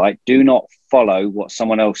feel is right. Do not follow what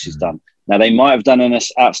someone else has done. Now, they might have done an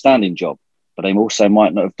outstanding job, but they also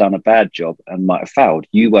might not have done a bad job and might have failed.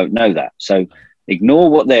 You won't know that. So ignore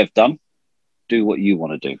what they've done. Do what you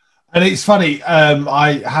want to do. And it's funny,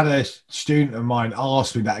 I had a student of mine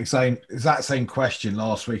ask me that exact same question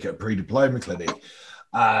last week at a pre-diploma clinic.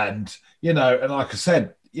 And, you know, and like I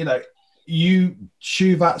said, you know, you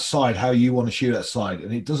shoe that side how you want to shoe that side.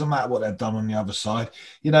 And it doesn't matter what they've done on the other side.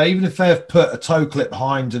 You know, even if they've put a toe clip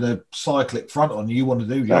behind and a side clip front on, you want to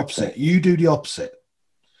do the opposite. You do the opposite.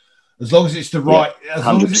 As long as it's the right, as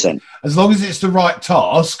long as it's the right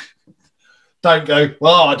task. Don't go,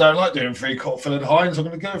 well, I don't like doing free Cotfill and Hines. I'm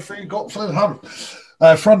going to go free Cotfill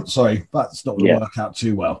and front. Sorry, that's not going to work out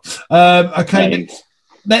too well. Okay,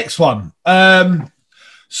 next one.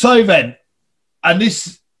 So then, and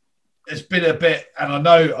this has been a bit, and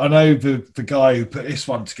I know the guy who put this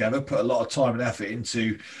one together put a lot of time and effort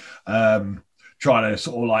into trying to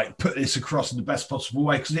sort of like put this across in the best possible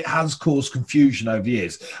way, because it has caused confusion over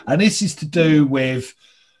years. And this is to do with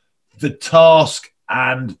the task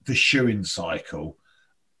and the shoeing cycle,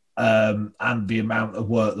 and the amount of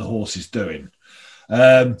work the horse is doing.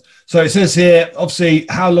 So it says here, obviously,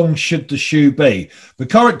 how long should the shoe be? The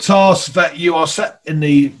current tasks that you are set in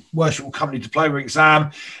the Worshipful Company Diploma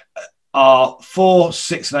exam are 4,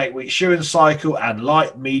 6 and 8 week shoeing cycle and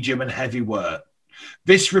light, medium and heavy work.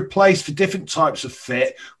 This replaced the different types of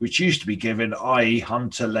fit which used to be given, i.e.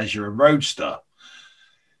 hunter, leisure and roadster.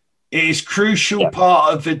 It is crucial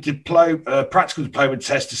part of the practical diploma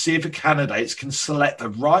test to see if the candidates can select the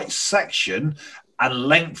right section and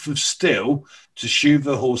length of steel to shoe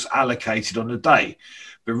the horse allocated on the day.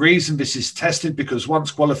 The reason this is tested, because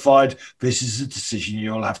once qualified, this is a decision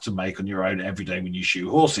you'll have to make on your own every day when you shoe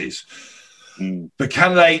horses. The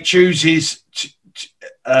candidate chooses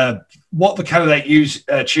what the candidate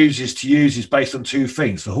chooses to use is based on two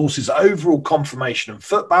things: the horse's overall conformation and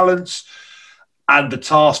foot balance, and the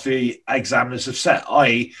task the examiners have set,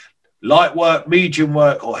 i.e. light work, medium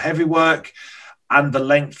work or heavy work, and the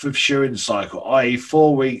length of shoeing cycle, i.e.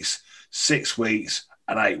 4 weeks, 6 weeks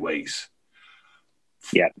and 8 weeks.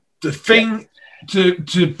 Yeah. The thing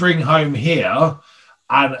to bring home here,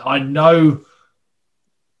 and I know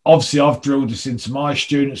obviously I've drilled this into my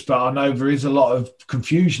students, but I know there is a lot of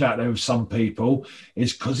confusion out there with some people,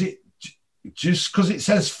 is because just because it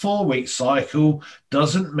says 4 week cycle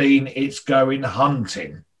doesn't mean it's going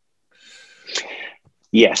hunting.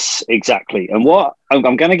 Yes, exactly. And what I'm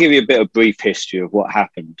going to give you a bit of brief history of what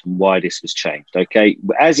happened and why this was changed. Okay.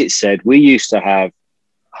 As it said, we used to have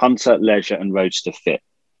hunter, leisure and roadster fit.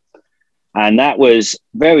 And that was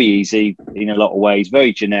very easy in a lot of ways,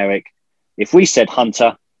 very generic. If we said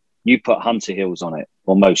hunter, you put hunter heels on it,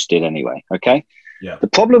 or most did anyway. Okay. Yeah. The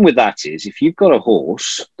problem with that is if you've got a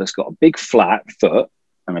horse that's got a big flat foot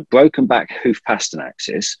and a broken back hoof pastern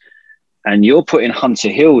axis, and you're putting hunter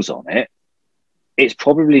heels on it, it's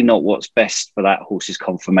probably not what's best for that horse's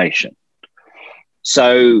conformation.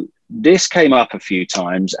 So this came up a few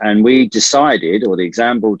times, and we decided, or the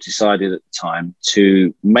exam board decided at the time,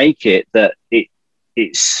 to make it that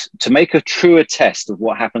it's to make a truer test of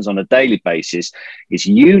what happens on a daily basis is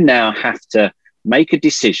you now have to make a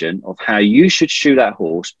decision of how you should shoe that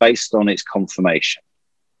horse based on its conformation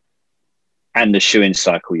and the shoeing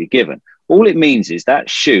cycle you're given. All it means is that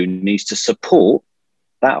shoe needs to support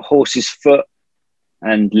that horse's foot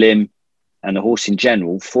and limb and the horse in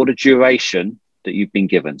general for the duration that you've been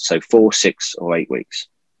given. So 4, 6 or 8 weeks.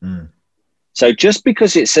 So just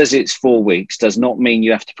because it says it's 4 weeks does not mean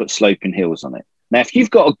you have to put sloping heels on it. Now, if you've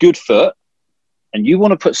got a good foot and you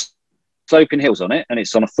want to put sloping heels on it and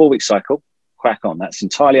it's on a 4-week cycle, crack on. That's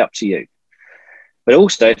entirely up to you. But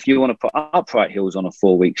also, if you want to put upright heels on a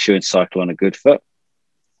 4-week shoeing cycle on a good foot,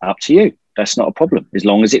 up to you. That's not a problem, as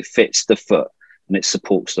long as it fits the foot and it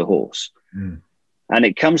supports the horse. And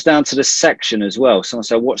it comes down to the section as well. Someone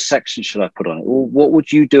said, what section should I put on it? Well, what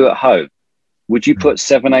would you do at home? Would you put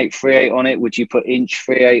 7/8 on it? Would you put inch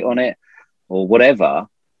 3/8 on it, or whatever?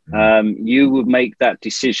 You would make that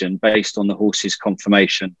decision based on the horse's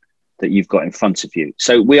conformation that you've got in front of you.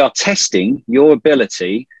 So we are testing your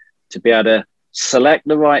ability to be able to select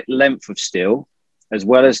the right length of steel as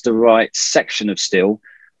well as the right section of steel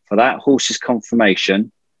for that horse's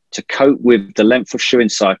conformation to cope with the length of shoeing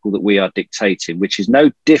cycle that we are dictating, which is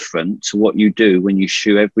no different to what you do when you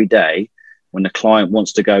shoe every day when the client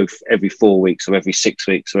wants to go every 4 weeks or every 6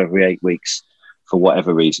 weeks or every 8 weeks for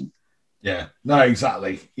whatever reason. Yeah, no,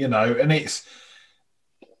 exactly. You know, and it's,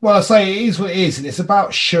 well, I say it is what it is, and it's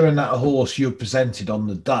about showing that horse you're presented on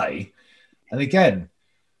the day. And again,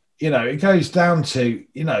 you know, it goes down to,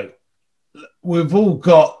 you know, we've all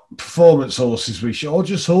got performance horses we shoe, or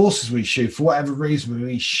just horses we shoe for whatever reason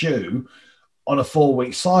we shoe on a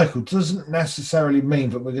 4-week cycle. Doesn't necessarily mean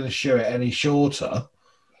that we're going to shoe it any shorter,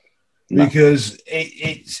 because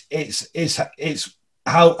it's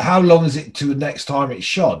how long is it to the next time it's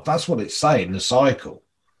shod? That's what it's saying, the cycle.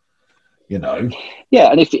 You know.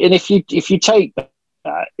 Yeah, and if you take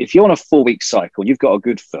that, if you're on a 4-week cycle, you've got a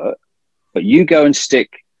good foot, but you go and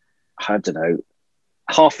stick, I don't know,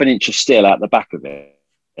 half an inch of steel out the back of it,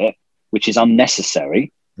 which is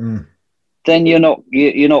unnecessary, then you're not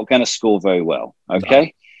going to score very well. Okay.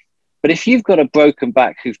 No. But if you've got a broken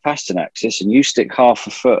back hoof pastern axis and you stick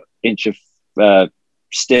half a inch of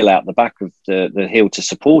steel out the back of the heel to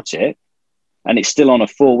support it, and it's still on a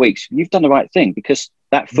 4 weeks, you've done the right thing, because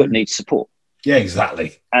that foot needs support. Yeah,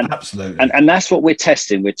 exactly. And absolutely. And that's what we're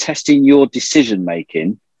testing. We're testing your decision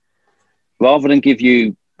making rather than give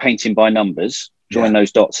you painting by numbers, join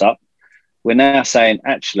those dots up. We're now saying,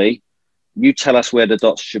 actually, you tell us where the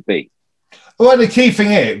dots should be. Well, the key thing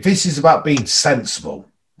here, this is about being sensible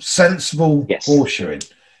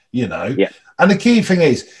horseshoeing, you know. Yeah. And the key thing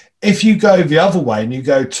is, if you go the other way and you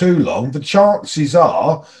go too long, the chances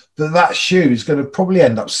are that shoe is going to probably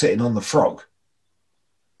end up sitting on the frog.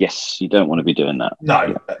 Yes, you don't want to be doing that.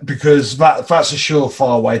 No, because that's a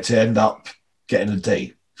surefire way to end up getting a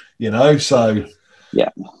D, you know. So, yeah.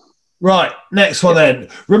 Right, next one then.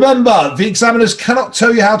 Remember, the examiners cannot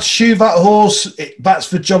tell you how to shoe that horse. That's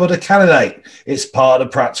the job of the candidate. It's part of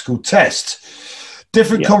the practical test.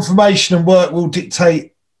 Different conformation and work will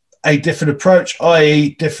dictate a different approach,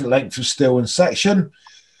 i.e. different length of steel and section.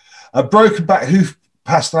 A broken back hoof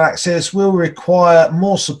pastern axis will require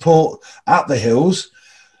more support at the heels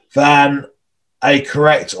than a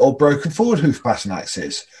correct or broken forward hoof pastern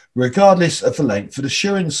axis, regardless of the length of the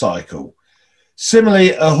shoeing cycle.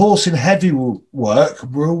 Similarly, a horse in heavy work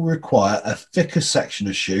will require a thicker section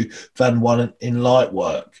of shoe than one in light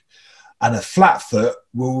work, and a flat foot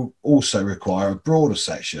will also require a broader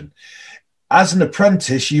section. As an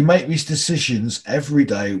apprentice, you make these decisions every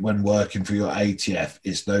day when working for your ATF.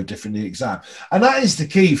 It's no different in the exam. And that is the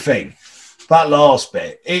key thing, that last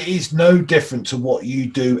bit. It is no different to what you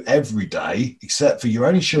do every day, except for you're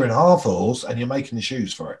only shoeing half a horse and you're making the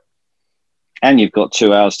shoes for it. And you've got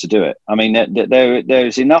 2 hours to do it. I mean,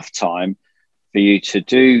 there's enough time for you to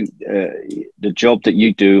do the job that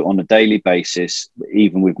you do on a daily basis,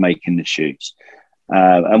 even with making the shoes.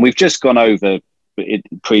 And we've just gone over it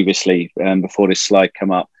previously before this slide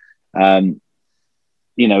come up.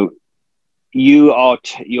 You know, you are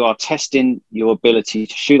testing your ability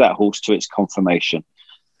to shoe that horse to its conformation.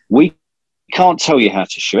 We can't tell you how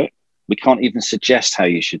to shoe it. We can't even suggest how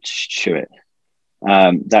you should shoe it.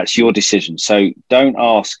 That's your decision. So don't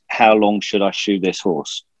ask, how long should I shoe this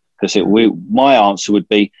horse? Because my answer would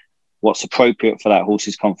be, what's appropriate for that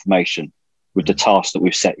horse's conformation with the task that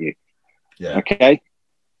we've set you. Yeah. Okay.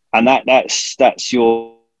 And that's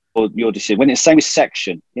your decision. When it's the same with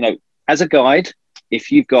section, you know, as a guide,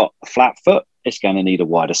 if you've got a flat foot, it's going to need a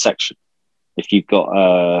wider section. If you've got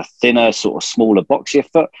a thinner, sort of smaller, boxier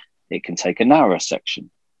foot, it can take a narrower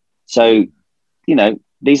section. So, you know,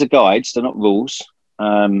 these are guides, they're not rules,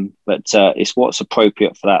 but it's what's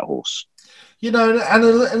appropriate for that horse. You know, and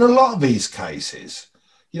in a lot of these cases,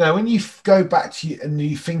 you know, when you go back to and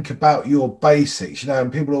you think about your basics, you know,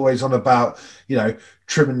 and people are always on about, you know,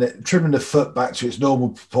 trimming the foot back to its normal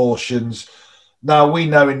proportions. Now, we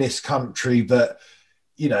know in this country that,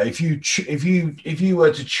 you know, if you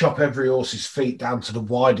were to chop every horse's feet down to the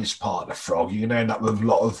widest part of the frog, you can end up with a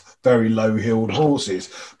lot of very low-heeled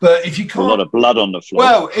horses. But if you can't, a lot of blood on the floor.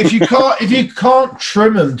 Well, if you can't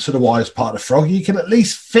trim them to the widest part of the frog, you can at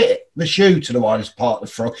least fit the shoe to the widest part of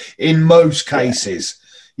the frog in most cases.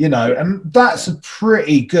 You know, and that's a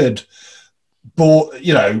pretty good,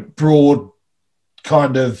 broad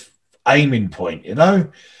kind of aiming point. You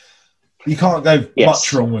know, you can't go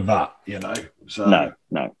much wrong with that. You know. So,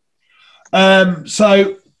 no.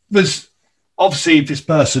 So there's obviously this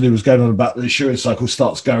person who was going on about the shoeing cycle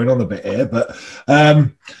starts going on a bit here, but a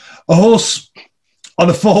horse on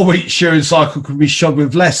a 4-week shoeing cycle can be shod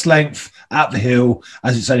with less length at the heel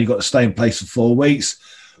as it's only got to stay in place for 4 weeks,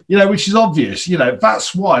 you know, which is obvious. You know,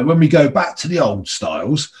 that's why when we go back to the old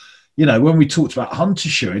styles, you know, when we talked about hunter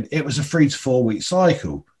shoeing, it was a 3 to 4 week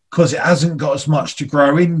cycle because it hasn't got as much to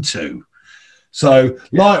grow into. So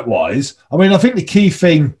likewise, I mean, I think the key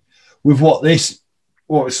thing with what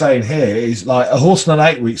we're saying here is like a horse on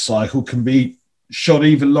an 8-week cycle can be shod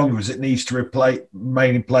even longer as it needs to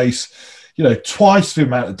remain in place, you know, twice the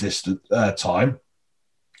amount of time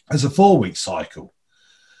as a 4-week cycle.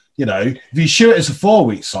 You know, if you shoe it as a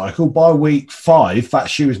 4-week cycle, by week 5, that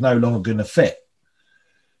shoe is no longer going to fit.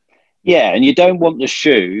 Yeah, and you don't want the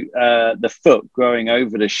shoe, the foot growing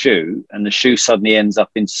over the shoe, and the shoe suddenly ends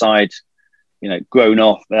up inside, you know, grown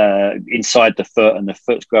off inside the foot, and the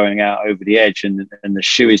foot's growing out over the edge, and the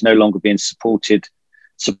shoe is no longer being supporting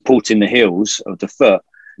the heels of the foot.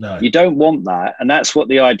 No. You don't want that, and that's what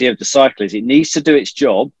the idea of the cycle is. It needs to do its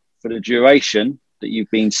job for the duration that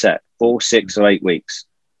you've been set, 4, 6, or 8 weeks.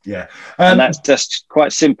 Yeah, and that's just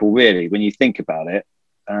quite simple, really, when you think about it.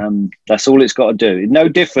 That's all it's got to do. No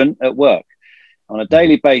different at work. On a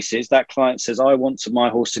daily basis, that client says, I want my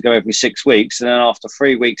horse to go every 6 weeks. And then after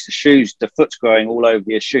 3 weeks, the foot's growing all over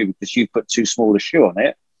your shoe because you've put too small a shoe on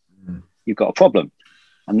it. You've got a problem.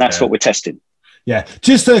 And that's what we're testing. Yeah.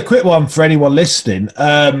 Just a quick one for anyone listening.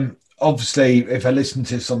 Obviously, if I listen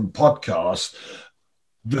to some podcast,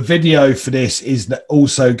 the video for this is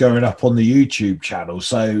also going up on the YouTube channel.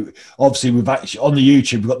 So obviously we've actually on the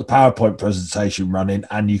YouTube, we've got the PowerPoint presentation running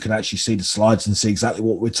and you can actually see the slides and see exactly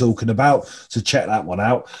what we're talking about. So check that one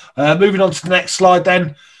out. Moving on to the next slide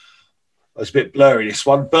then. It's a bit blurry, this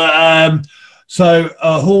one. But so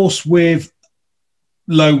a horse with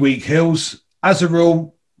low weak heels, as a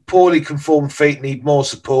rule, poorly conformed feet need more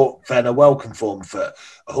support than a well-conformed foot.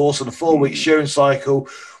 A horse on a 4-week shoeing cycle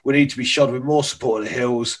will need to be shod with more support at the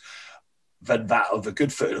heels than that of a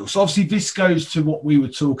good footed horse. So obviously, this goes to what we were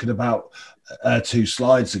talking about 2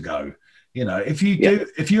 slides ago. You know, if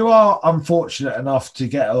you are unfortunate enough to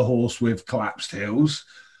get a horse with collapsed heels,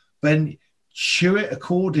 then shoe it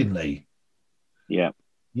accordingly. Yeah.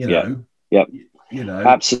 You know. Yeah. You know.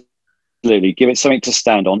 Absolutely. Give it something to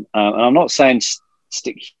stand on. And I'm not saying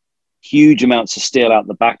stick huge amounts of steel out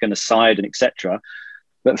the back and the side and etc.,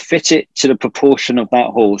 but fit it to the proportion of that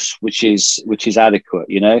horse which is adequate.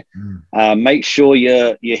 You know, make sure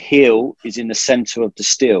your heel is in the center of the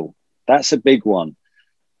steel. That's a big one.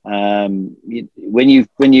 When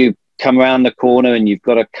you come around the corner and you've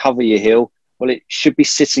got to cover your heel, well, it should be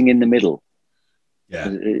sitting in the middle.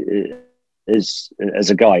 Yeah, as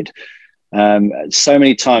a guide. So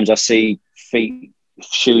many times I see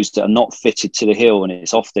shoes that are not fitted to the heel and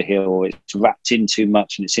it's off the heel, or it's wrapped in too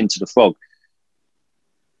much and it's into the frog.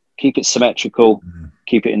 Keep it symmetrical,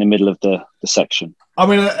 keep it in the middle of the section. I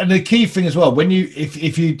mean, and the key thing as well, when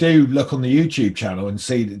if you do look on the YouTube channel and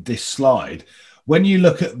see this slide, when you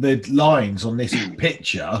look at the lines on this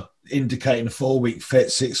picture indicating a 4-week fit,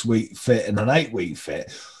 6-week fit and an 8-week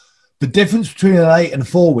fit, the difference between an 8 and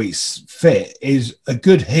 4 weeks fit is a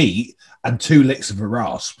good heat and 2 licks of a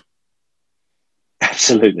rasp.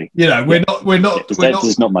 Absolutely. You know,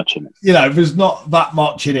 there's not much in it. You know, there's not that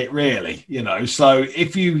much in it really, you know. So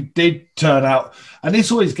if you did turn out, and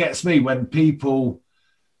this always gets me when people,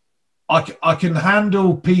 I can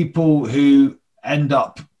handle people who end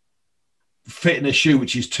up fitting a shoe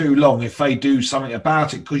which is too long if they do something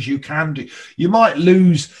about it, because you might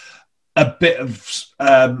lose a bit of,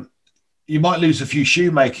 you might lose a few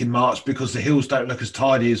shoemaking marks because the heels don't look as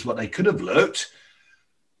tidy as what they could have looked.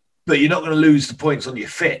 But you're not going to lose the points on your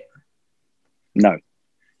fit. No.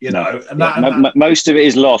 You know, and most of it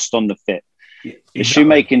is lost on the fit. Yeah, the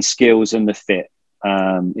shoemaking skills and the fit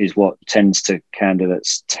is what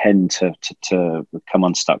candidates tend to come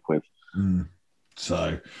unstuck with.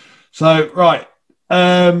 So right.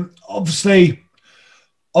 Obviously,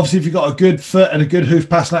 if you've got a good foot and a good hoof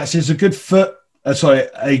passing access, a good foot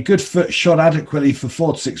shod adequately for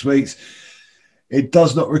 4 to 6 weeks, it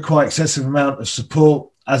does not require excessive amount of support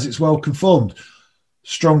as it's well conformed.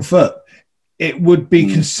 strong foot. It would be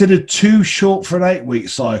considered too short for an 8-week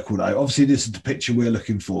cycle, though. Obviously, this is the picture we're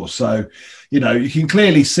looking for. So, you know, you can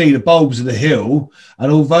clearly see the bulbs of the heel.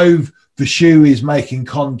 And although the shoe is making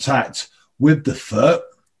contact with the foot,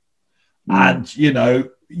 and, you know,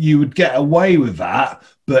 you would get away with that.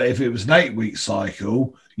 But if it was an 8-week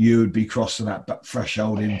cycle, you would be crossing that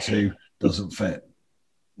threshold into doesn't fit.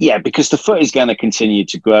 Yeah, because the foot is going to continue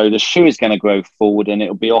to grow. The shoe is going to grow forward and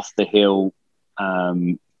it'll be off the heel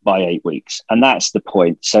by 8 weeks. And that's the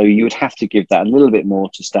point. So you would have to give that a little bit more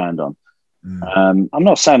to stand on. I'm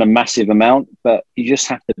not saying a massive amount, but you just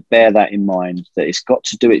have to bear that in mind, that it's got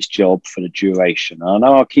to do its job for the duration. I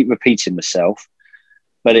know I'll keep repeating myself,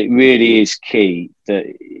 but it really is key that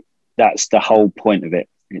that's the whole point of it.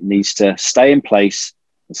 It needs to stay in place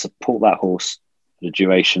and support that horse for the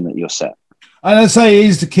duration that you're set. And I'd say it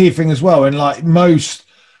is the key thing as well. And like most,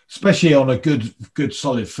 especially on a good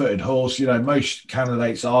solid footed horse, you know, most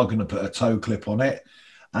candidates are going to put a toe clip on it.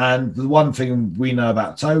 And the one thing we know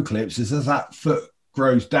about toe clips is as that foot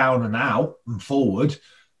grows down and out and forward,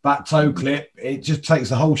 that toe clip, it just takes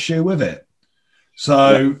the whole shoe with it.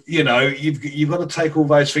 So, you know, you've got to take all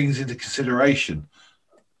those things into consideration.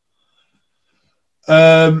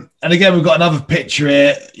 And again, we've got another picture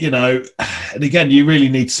here, you know, and again, you really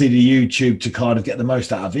need to see the YouTube to kind of get the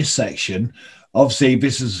most out of this section. Obviously,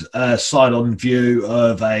 this is a side-on view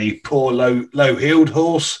of a poor low-heeled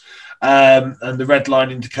horse, and the red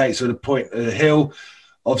line indicates where the point of the heel.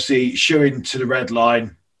 Obviously, shoeing to the red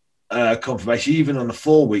line confirmation, even on a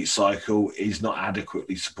 4-week cycle, is not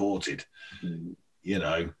adequately supported. You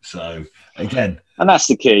know, so again, and that's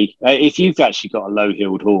the key. If you've actually got a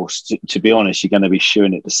low-heeled horse, to be honest, you're going to be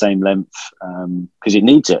shoeing it the same length because it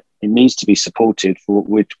needs it. It needs to be supported for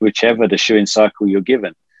whichever the shoeing cycle you're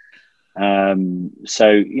given.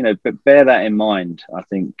 So, you know, but bear that in mind. I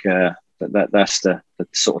think that's the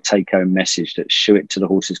sort of take-home message, that shoe it to the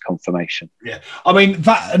horse's conformation. Yeah, I mean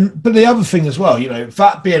that, but the other thing as well, you know,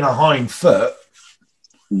 that being a hind foot.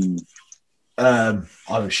 I'm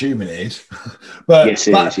assuming it is, but yes,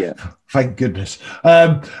 it is. Yeah, thank goodness.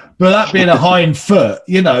 But that being a hind foot,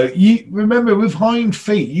 you know, you remember with hind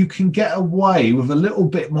feet, you can get away with a little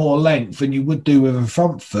bit more length than you would do with a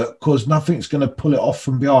front foot because nothing's going to pull it off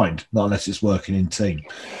from behind, not unless it's working in team.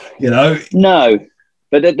 You know, no,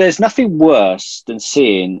 but there's nothing worse than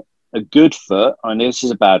seeing a good foot. I know this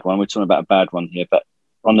is a bad one. We're talking about a bad one here, but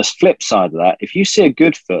on the flip side of that, if you see a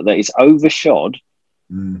good foot that is overshod.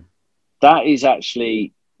 That is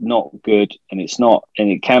actually not good, and it's not, and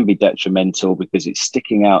it can be detrimental because it's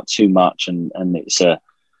sticking out too much, and it's a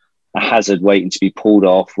hazard waiting to be pulled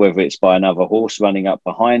off, whether it's by another horse running up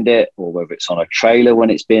behind it, or whether it's on a trailer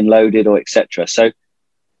when it's being loaded, or etc. So,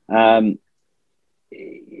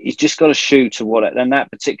 you've just got to shoot to what. And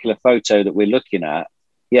that particular photo that we're looking at,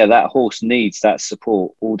 yeah, that horse needs that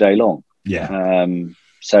support all day long. Yeah.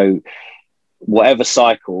 So, whatever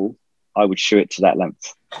cycle, I would shoe it to that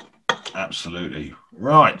length. Absolutely.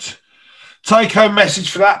 Right. Take home message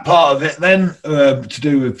for that part of it then, to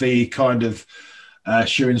do with the kind of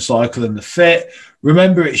shoeing cycle and the fit.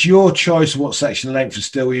 Remember, it's your choice of what section length of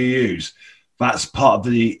steel you use. That's part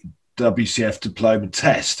of the WCF diploma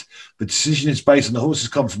test. The decision is based on the horse's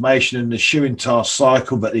conformation and the shoeing task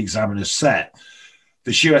cycle that the examiner set.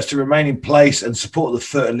 The shoe has to remain in place and support the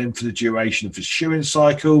foot and limb for the duration of the shoeing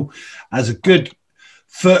cycle. As a good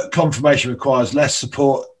foot, conformation requires less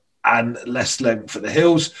support and less length at the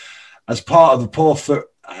heels. As part of the poor foot,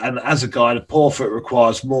 and as a guide, a poor foot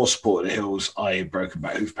requires more support at the heels, i.e. broken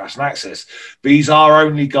back, hoof pass and access. These are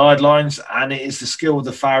only guidelines, and it is the skill of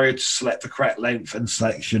the farrier to select the correct length and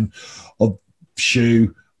section of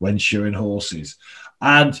shoe when shoeing horses.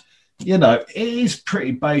 And, you know, it is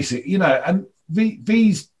pretty basic, you know, and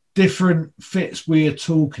these different fits we are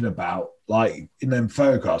talking about, like in them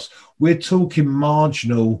photographs, we're talking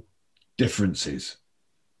marginal differences.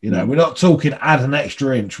 You know, we're not talking add an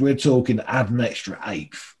extra inch. We're talking add an extra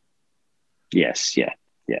eighth. Yes, yeah.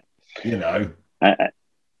 You know,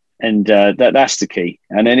 and that's the key.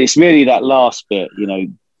 And then it's really that last bit. You know,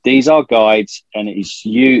 these are guides, and it is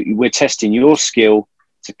you. We're testing your skill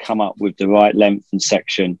to come up with the right length and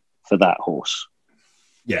section for that horse.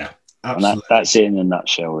 Yeah, absolutely. And that's it in a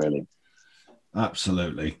nutshell, really.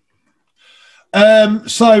 Absolutely.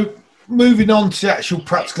 So moving on to the actual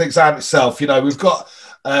practical exam itself, you know, we've got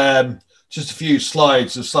just a few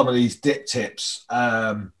slides of some of these dip tips,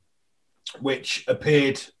 which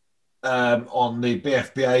appeared on the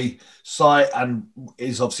BFBA site and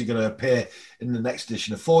is obviously going to appear in the next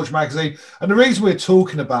edition of Forge magazine. And the reason we're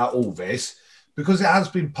talking about all this, because it has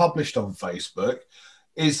been published on Facebook,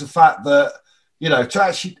 is the fact that, you know, to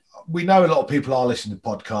actually, we know a lot of people are listening to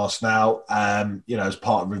podcasts now, you know, as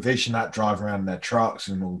part of revision, that drive around in their trucks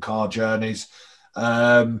and on car journeys.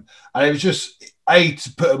 And it was just,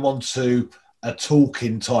 to put them onto a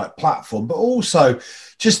talking type platform, but also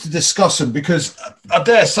just to discuss them, because I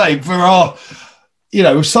dare say there are, you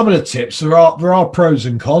know, with some of the tips, there are pros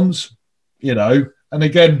and cons, you know, and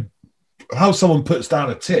again, how someone puts down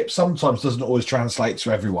a tip sometimes doesn't always translate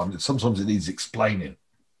to everyone. Sometimes it needs explaining.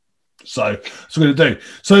 So that's what we're going to do.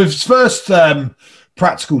 So his first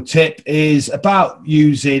practical tip is about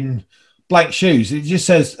using blank shoes. It just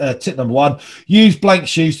says tip number 1, use blank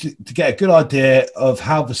shoes to get a good idea of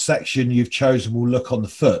how the section you've chosen will look on the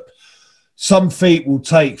foot. Some feet will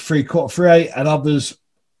take 3/4 3/8 and others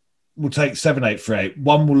will take 7/8 3/8.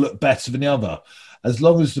 One will look better than the other. As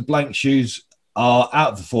long as the blank shoes are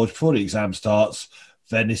out of the forge before the exam starts,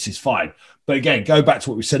 then this is fine. But again, go back to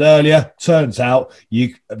what we said earlier. Turns out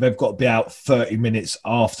they've got to be out 30 minutes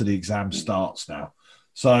after the exam starts now.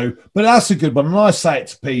 So, but that's a good one. And I say it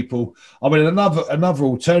to people, I mean, another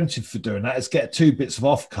alternative for doing that is get 2 bits of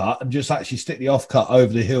offcut and just actually stick the offcut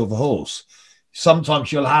over the heel of the horse.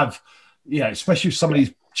 Sometimes you'll have, you know, especially with some of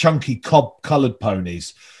these chunky cob-coloured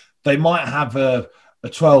ponies, they might have a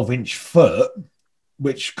 12-inch foot,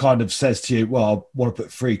 which kind of says to you, well, I want to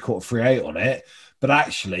put 3/4 3/8 on it. But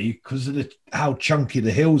actually, because of how chunky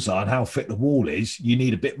the heels are and how thick the wall is, you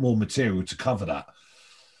need a bit more material to cover that.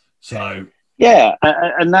 So, yeah,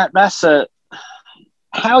 and that's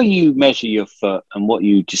how you measure your foot and what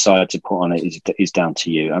you decide to put on it is down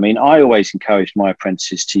to you. I mean, I always encourage my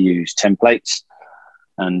apprentices to use templates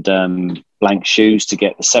and blank shoes to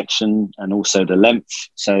get the section and also the length.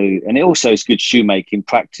 So, and it also is good shoemaking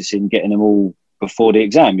practice in getting them all before the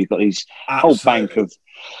exam. You've got these whole bank of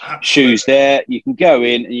shoes there. You can go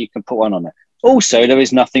in and you can put one on there. Also, there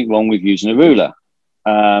is nothing wrong with using a ruler.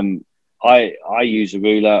 I use a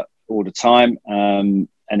ruler all the time. And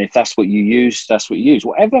if that's what you use, that's what you use.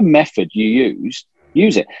 Whatever method you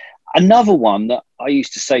use it. Another one that I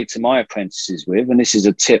used to say to my apprentices with, and this is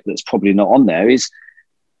a tip that's probably not on there, is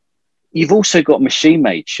you've also got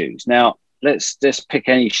machine-made shoes. Now, let's pick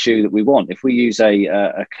any shoe that we want. If we use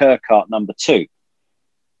a Kirkart number 2,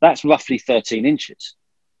 that's roughly 13 inches.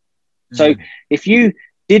 So if you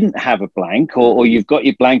didn't have a blank or you've got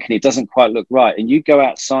your blank and it doesn't quite look right and you go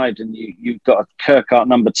outside and you've got a Kirkart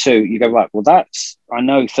number 2, you go, right, well, that's, I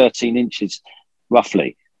know 13 inches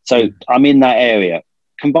roughly. So I'm in that area.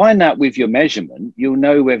 Combine that with your measurement, you'll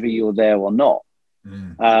know whether you're there or not.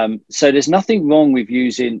 So there's nothing wrong with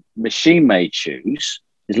using machine-made shoes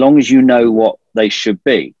as long as you know what they should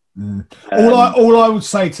be. All I would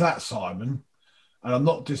say to that, Simon, and I'm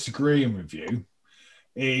not disagreeing with you,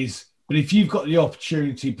 is, but if you've got the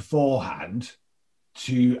opportunity beforehand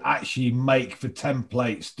to actually make the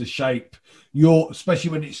templates the shape,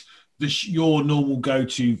 especially when it's your normal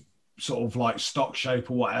go-to sort of like stock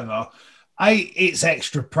shape or whatever, it's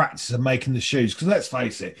extra practice of making the shoes. Because let's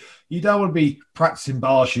face it, you don't want to be practicing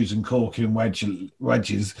bar shoes and corking and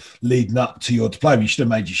wedges leading up to your diploma. You should have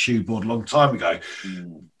made your shoe board a long time ago.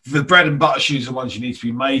 The bread and butter shoes are ones you need to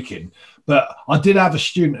be making. But I did have a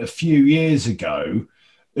student a few years ago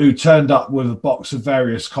who turned up with a box of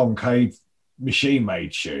various concave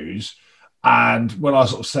machine-made shoes. And when I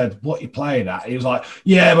sort of said, what are you playing at? He was like,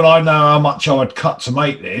 yeah, but I know how much I would cut to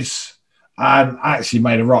make this. And actually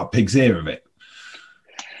made a right pig's ear of it.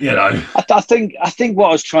 You know, I think what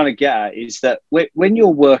I was trying to get at is that when you're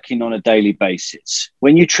working on a daily basis,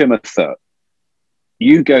 when you trim a foot,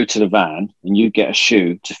 you go to the van and you get a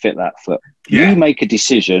shoe to fit that foot. You make a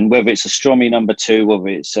decision whether it's a Stromy number 2, whether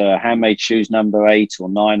it's a handmade shoes number 8 or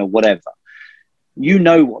 9 or whatever. You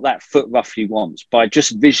know what that foot roughly wants by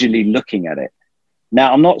just visually looking at it.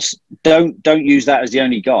 Now, don't use that as the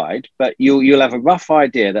only guide, but you'll have a rough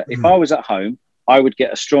idea that if I was at home, I would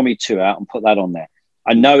get a Stromy 2 out and put that on there.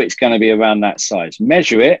 I know it's going to be around that size.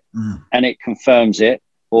 Measure it and it confirms it,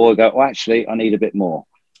 or go, well, actually, I need a bit more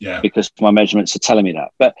because my measurements are telling me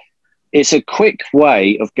that. But it's a quick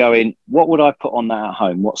way of going, what would I put on that at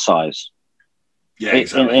home? What size? Yeah,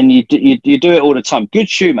 exactly. And you do it all the time. Good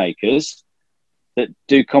shoemakers that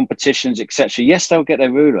do competitions, etc. Yes, they'll get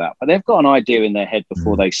their ruler out, but they've got an idea in their head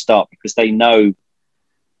before they start because they know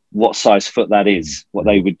what size foot that is, what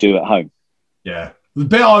they would do at home. Yeah. The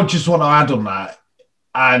bit I just want to add on that,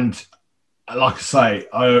 and like I say,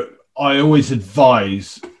 I always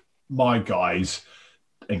advise my guys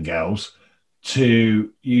and girls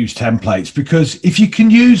to use templates, because if you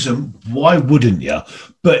can use them, why wouldn't you?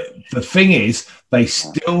 But the thing is, they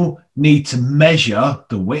still need to measure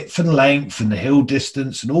the width and length and the heel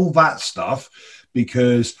distance and all that stuff,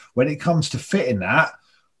 because when it comes to fitting that,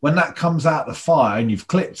 when that comes out the fire and you've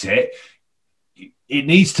clipped it, it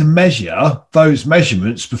needs to measure those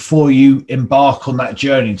measurements before you embark on that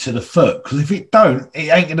journey to the foot. Because if it don't, it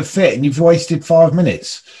ain't going to fit, and you've wasted 5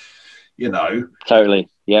 minutes. You know. Totally.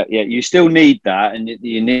 Yeah. You still need that, and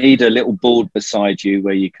you need a little board beside you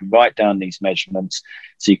where you can write down these measurements,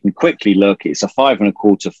 so you can quickly look. It's a 5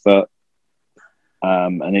 1/4 foot,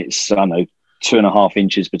 and it's, I don't know, 2.5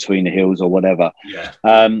 inches between the heels or whatever. Yeah.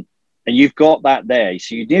 And you've got that there,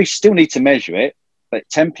 so you still need to measure it. But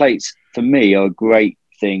templates, for me, are a great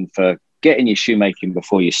thing for getting your shoemaking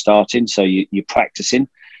before you're starting. So you're practicing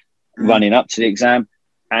running up to the exam,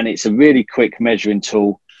 and it's a really quick measuring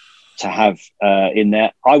tool to have in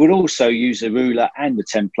there. I would also use a ruler and the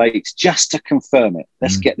templates just to confirm it.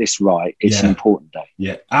 Let's get this right. It's an important day.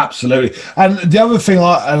 Yeah, absolutely. And the other thing,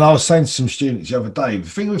 I was saying to some students the other day, the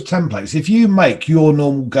thing with templates, if you make your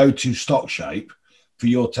normal go-to stock shape for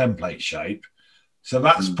your template shape, so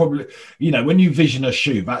that's probably, you know, when you vision a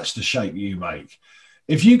shoe, that's the shape you make.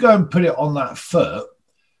 If you go and put it on that foot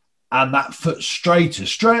and that foot straighter,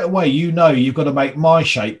 straight away, you know you've got to make my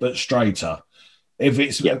shape but straighter. If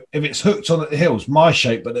it's hooked on at the heels, my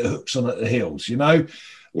shape but it hooks on at the heels, you know?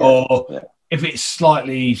 If it's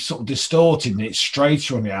slightly sort of distorted and it's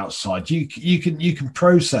straighter on the outside, you can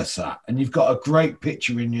process that, and you've got a great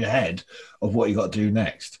picture in your head of what you've got to do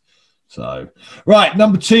next. So, right,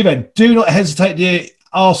 number 2 then. Do not hesitate to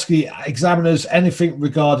ask the examiners anything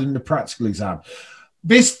regarding the practical exam.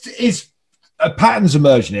 This is a pattern's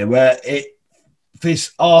emerging here where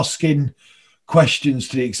this asking questions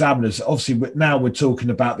to the examiners. Obviously, now we're talking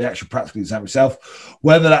about the actual practical exam itself.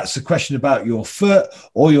 Whether that's a question about your foot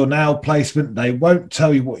or your nail placement, they won't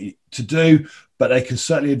tell you what to do, but they can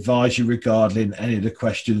certainly advise you regarding any of the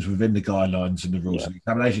questions within the guidelines and the rules of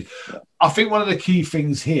examination. I think one of the key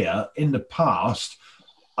things here in the past,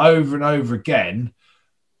 over and over again,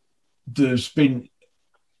 there's been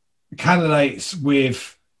candidates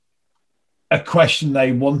with a question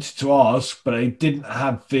they wanted to ask, but they didn't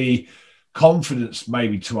have the confidence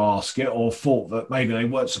maybe to ask it, or thought that maybe they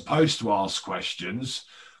weren't supposed to ask questions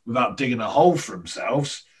without digging a hole for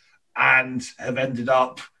themselves, and have ended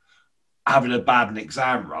up having a bad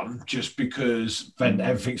exam run just because then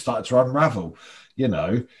everything started to unravel. You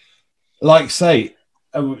know, like say,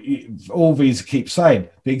 all these keep saying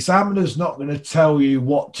the examiner's not going to tell you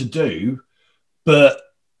what to do, but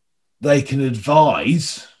they can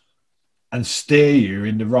advise and steer you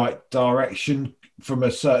in the right direction from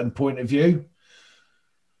a certain point of view.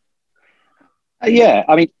 Yeah,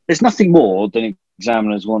 I mean, there's nothing more than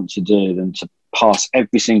examiners want to do than to pass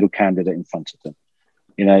every single candidate in front of them.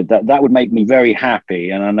 You know, that would make me very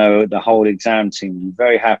happy, and I know the whole exam team would be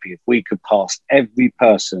very happy if we could pass every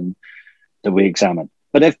person that we examine.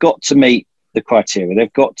 But they've got to meet the criteria.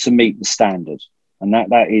 They've got to meet the standard, and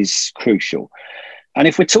that is crucial. And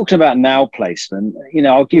if we're talking about nail placement, you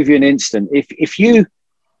know, I'll give you an instant. If you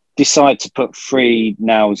decide to put 3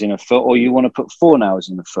 nails in a foot, or you want to put 4 nails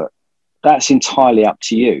in a foot, that's entirely up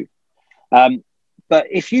to you. But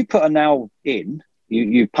if you put a nail in,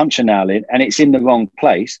 you punch a nail in and it's in the wrong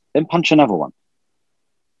place, then punch another one.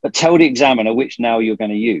 But tell the examiner which nail you're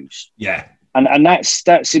going to use. Yeah. And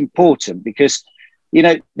that's important, because, you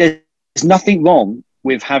know, there's nothing wrong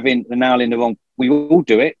with having the nail in the wrong. We all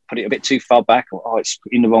do it, put it a bit too far back, or it's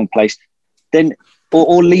in the wrong place, then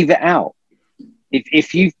or leave it out.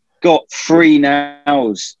 If you've got 3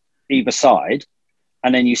 nails either side,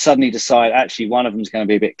 and then you suddenly decide actually one of them is going to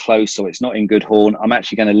be a bit close, or it's not in good horn, I'm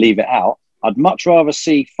actually going to leave it out. I'd much rather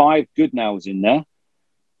see 5 good nails in there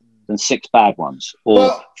than 6 bad ones,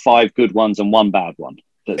 or 5 good ones and 1 bad one.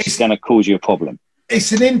 That's going to cause you a problem.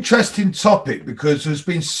 It's an interesting topic because there's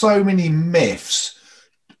been so many myths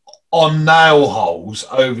on nail holes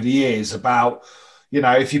over the years about, you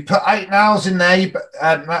know, if you put 8 nails in there,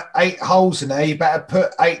 8 holes in there, you better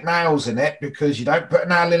put 8 nails in it, because you don't put a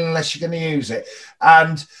nail in unless you're going to use it.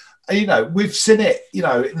 And, you know, we've seen it, you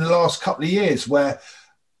know, in the last couple of years where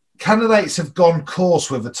candidates have gone coarse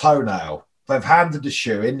with a toenail. They've handed the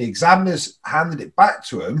shoe in, the examiner's handed it back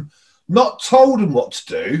to them, not told them what to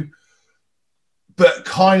do, but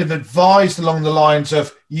kind of advised along the lines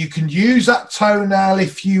of, you can use that toenail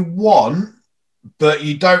if you want, but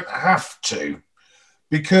you don't have to.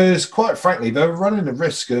 Because, quite frankly, they're running the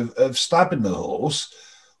risk of stabbing the horse,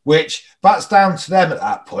 which that's down to them at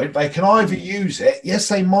that point. They can either use it. Yes,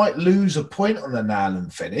 they might lose a point on the nail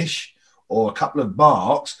and finish, or a couple of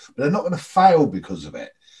marks, but they're not going to fail because of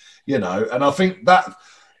it. You know, and I think that,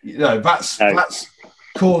 you know, that's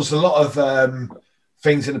caused a lot of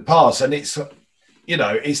things in the past. And it's, you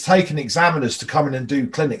know, it's taken examiners to come in and do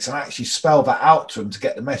clinics and actually spell that out to them to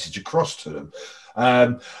get the message across to them.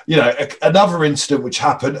 You know, another incident which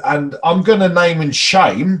happened, and I'm going to name and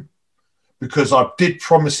shame, because I did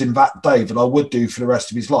promise him that day that I would do for the rest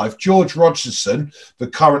of his life. George Rogerson, the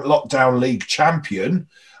current Lockdown League champion,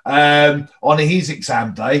 on his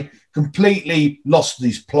exam day, completely lost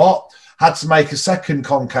his plot, had to make a second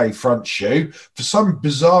concave front shoe. For some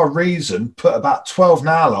bizarre reason, put about 12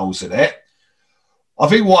 nail holes in it. I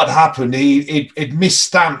think what had happened, he'd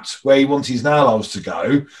misstamped where he wanted his nail holes to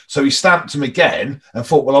go. So he stamped them again and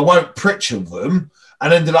thought, well, I won't pritchel them,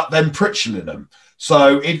 and ended up then pritcheling them.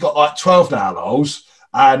 So he'd got like 12 nail holes,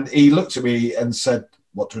 and he looked at me and said,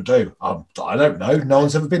 what do I do? I don't know. No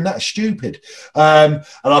one's ever been that stupid.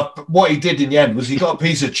 What he did in the end was he got a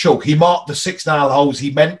piece of chalk. He marked the 6 nail holes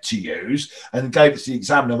he meant to use and gave it to the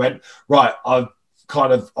examiner and went, right, I've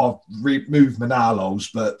removed my nail holes,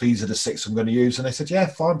 but these are the 6 I'm going to use. And they said, yeah,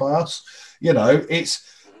 fine by us. You know, it's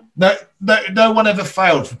no one ever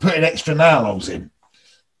failed for putting extra nail holes in.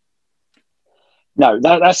 No,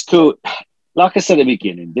 that's cool. Like I said at the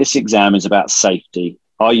beginning, this exam is about safety.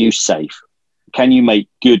 Are you safe? Can you make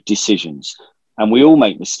good decisions? And we all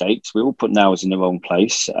make mistakes. We all put nails in the wrong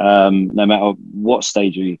place, no matter what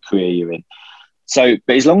stage of your career you're in. So,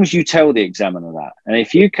 but as long as you tell the examiner that, and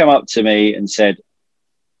if you come up to me and said,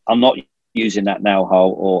 I'm not using that nail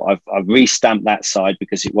hole, or I've re-stamped that side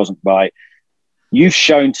because it wasn't right, you've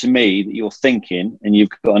shown to me that you're thinking and you've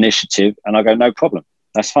got initiative, and I go, no problem.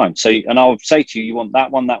 That's fine. So, and I'll say to you, you want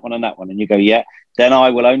that one, and that one. And you go, yeah, then I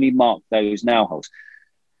will only mark those nail holes.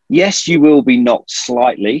 Yes, you will be knocked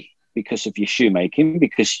slightly because of your shoemaking,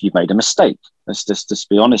 because you made a mistake. Let's just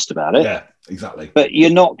be honest about it. Yeah, exactly. But you're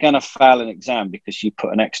not going to fail an exam because you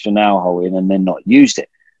put an extra nail hole in and then not used it.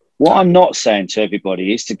 What I'm not saying to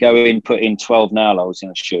everybody is to go in, put in 12 nail holes in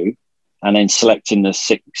a shoe and then selecting the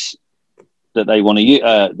 6 that they want to use,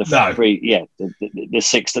 the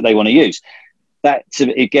 6 that they want to use. That,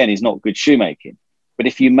 again, is not good shoemaking. But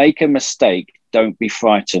if you make a mistake, don't be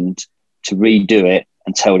frightened to redo it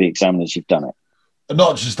and tell the examiners you've done it. And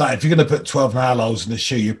not just that, if you're going to put 12 nail holes in the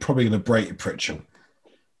shoe, you're probably going to break your pritchel.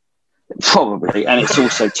 Probably. And it's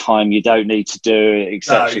also time you don't need to do,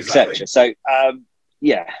 etc., etc. So,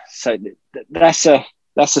 so that's a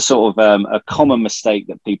sort of a common mistake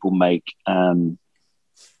that people make, and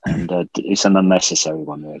it's an unnecessary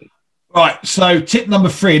one, really. Right, so tip number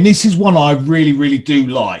 3, and this is one I really, really do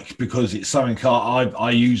like because it's something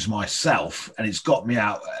I use myself, and it's got me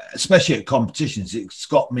out, especially at competitions. It's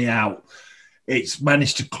got me out. It's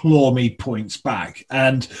managed to claw me points back.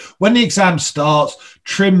 And when the exam starts,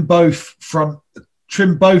 trim both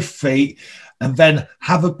feet, and then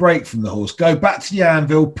have a break from the horse. Go back to the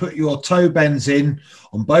anvil, put your toe bends in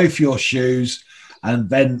on both your shoes, and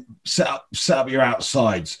then set up your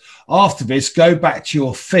outsides. After this, go back to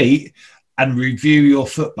your feet and review your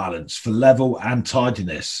foot balance for level and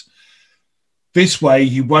tidiness. This way,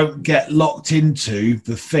 you won't get locked into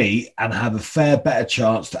the feet and have a better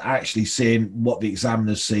chance to actually seeing what the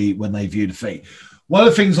examiners see when they view the feet. One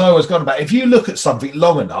of the things I always got about, if you look at something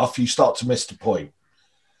long enough, you start to miss the point.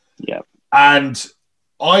 Yeah. And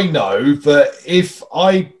I know that if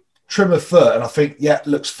I trim a foot and I think, yeah, it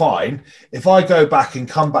looks fine, if I go back and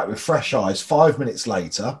come back with fresh eyes 5 minutes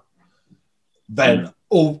later, then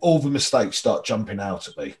all the mistakes start jumping out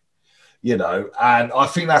at me, you know. And I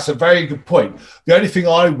think that's a very good point. The only thing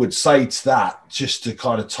I would say to that, just to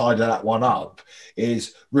kind of tidy that one up,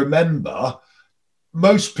 is remember,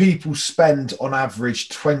 most people spend on average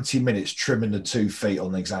 20 minutes trimming the 2 feet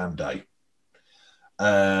on the exam day.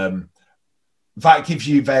 That gives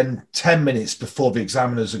you then 10 minutes before the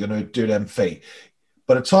examiners are going to do them feet.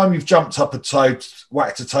 By the time you've jumped up a toe,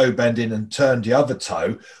 whacked a toe bend in and turned the other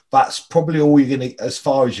toe, that's probably all you're going to, as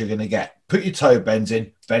far as you're going to get. Put your toe bends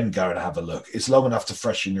in, then go and have a look. It's long enough to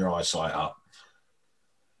freshen your eyesight up.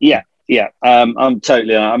 Yeah. I'm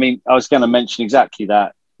totally, I mean, I was going to mention exactly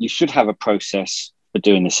that. You should have a process for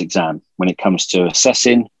doing this exam when it comes to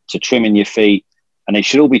assessing, to trimming your feet, and they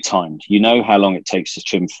should all be timed. You know how long it takes to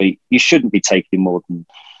trim feet. You shouldn't be taking more than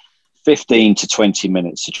 15 to 20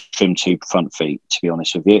 minutes to trim 2 front feet, to be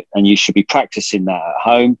honest with you. And you should be practicing that at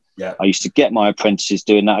home. Yeah. I used to get my apprentices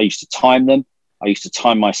doing that. I used to time them. I used to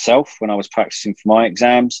time myself when I was practicing for my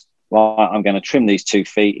exams. Well, I'm going to trim these 2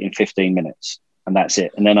 feet in 15 minutes, and that's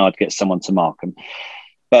it. And then I'd get someone to mark them.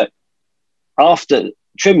 But after,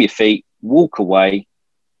 trim your feet, walk away,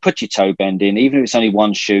 put your toe bend in, even if it's only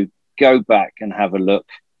 1 shoe, go back and have a look,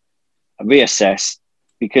 reassess,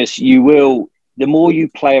 because you will, the more you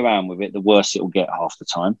play around with it, the worse it will get half the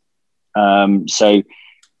time. So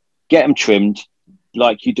get them trimmed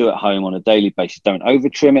like you do at home on a daily basis. Don't over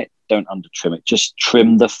trim it, don't under trim it. Just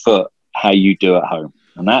trim the foot how you do at home.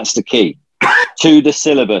 And that's the key. To the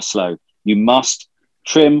syllabus, though. You must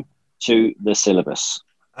trim to the syllabus.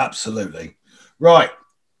 Absolutely. Right.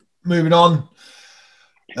 Moving on.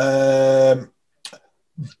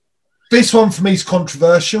 This one for me is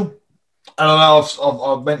controversial. And I know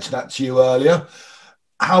I've mentioned that to you earlier.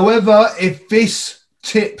 However, if this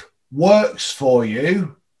tip works for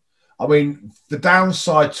you, I mean, the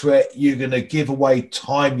downside to it, you're going to give away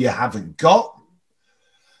time you haven't got.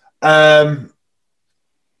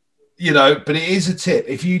 You know, but it is a tip.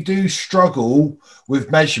 If you do struggle with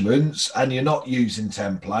measurements and you're not using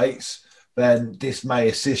templates, then this may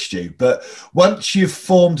assist you. But once you've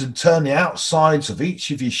formed and turned the outsides of each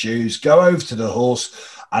of your shoes, go over to the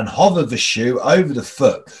horse and hover the shoe over the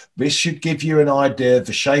foot. This should give you an idea of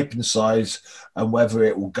the shape and size and whether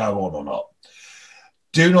it will go on or not.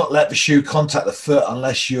 Do not let the shoe contact the foot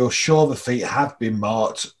unless you're sure the feet have been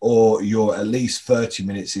marked or you're at least 30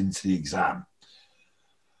 minutes into the exam.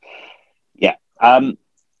 Yeah.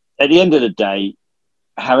 At the end of the day,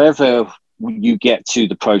 however you get to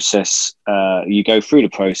the process, you go through the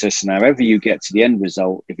process, and however you get to the end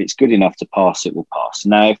result, if it's good enough to pass, it will pass.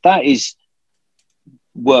 Now, if that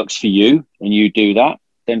works for you and you do that,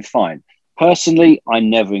 then fine. Personally, I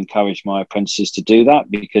never encourage my apprentices to do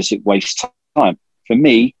that because it wastes time. For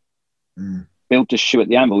me, build the shoe at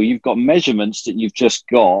the anvil. You've got measurements that you've just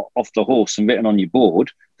got off the horse and written on your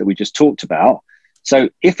board that we just talked about. So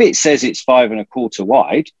if it says it's 5 1/4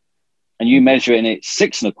 wide and you measure it and it's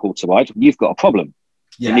 6 1/4 wide, you've got a problem.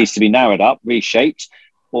 Yeah. It needs to be narrowed up, reshaped,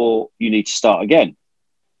 or you need to start again.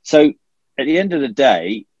 So at the end of the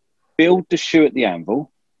day, build the shoe at the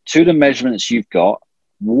anvil to the measurements you've got,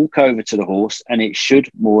 walk over to the horse, and it should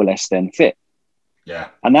more or less then fit. Yeah.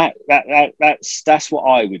 And that's what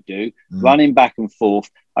I would do, running back and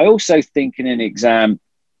forth. I also think in an exam,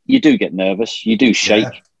 you do get nervous, you do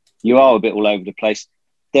shake, you are a bit all over the place.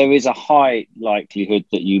 There is a high likelihood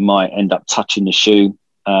that you might end up touching the shoe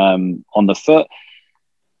on the foot,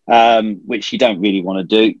 which you don't really want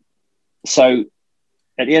to do. So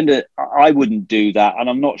at the end of it, I wouldn't do that. And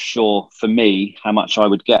I'm not sure for me how much I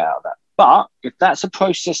would get out of that. But if that's a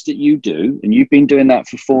process that you do and you've been doing that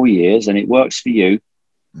for 4 years and it works for you,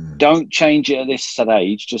 don't change it at this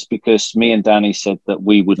age just because me and Danny said that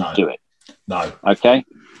we wouldn't do it. No. Okay?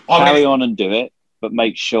 Carry on and do it, but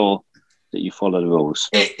make sure that you follow the rules.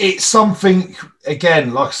 It's something,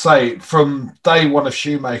 again, like I say, from day one of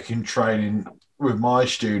shoemaking training with my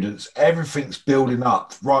students, everything's building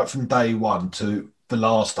up right from day one to the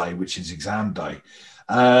last day, which is exam day.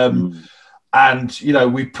 And, you know,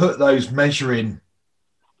 we put those measuring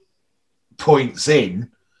points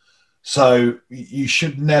in, so you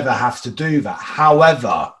should never have to do that.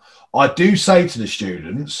 However, I do say to the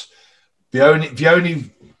students, the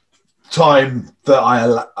only time that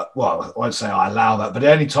I won't say I allow that, but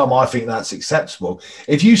the only time I think that's acceptable,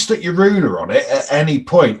 if you stick your ruler on it at any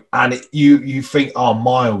point and you think, oh,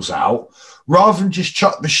 miles out, rather than just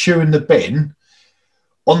chuck the shoe in the bin,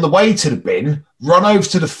 on the way to the bin, run over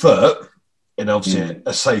to the foot, in obviously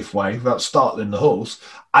a safe way without startling the horse,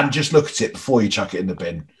 and just look at it before you chuck it in the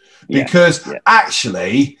bin. Because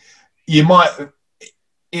actually it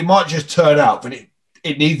might just turn out that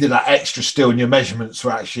it needed that extra still and your measurements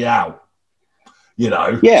were actually out, you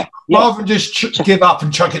know. Rather than just give up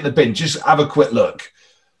and chuck it in the bin, just have a quick look,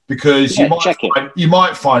 because you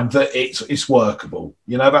might find that it's workable.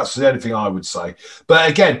 You know, that's the only thing I would say. But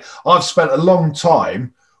again, I've spent a long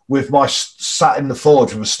time with my sat in the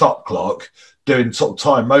forge with a stop clock doing sort of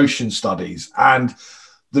time motion studies, and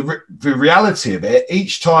the reality of it,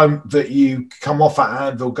 each time that you come off that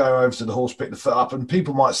anvil, go over to the horse, pick the foot up, and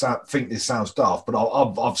people might think this sounds daft, but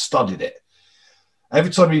I've studied it.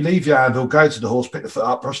 Every time you leave your anvil, go to the horse, pick the foot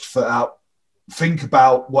up, brush the foot out, think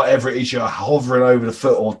about whatever it is you're hovering over the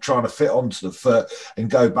foot or trying to fit onto the foot, and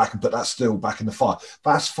go back and put that still back in the fire.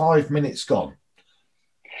 That's 5 minutes gone.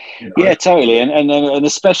 You know? Yeah, totally. And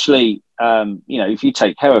especially, you know, if you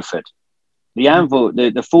take Hereford, the anvil,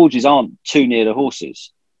 the forges aren't too near the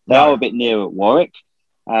horses. They are a bit near at Warwick,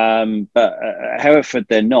 but Hereford,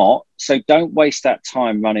 they're not. So don't waste that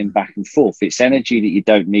time running back and forth. It's energy that you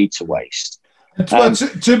don't need to waste.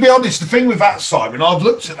 To be honest, the thing with that, Simon, I've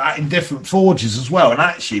looked at that in different forges as well, and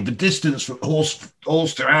actually the distance from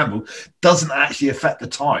horse to anvil doesn't actually affect the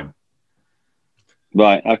time.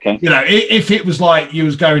 Right, okay. You know, if it was like you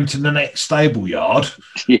was going to the next stable yard,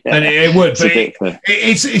 then it would. But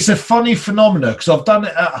it's a funny phenomenon, because I've done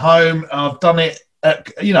it at home. I've done it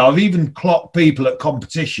at, you know, I've even clocked people at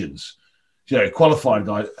competitions, you know, qualified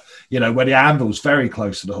guys, you know, where the anvil's very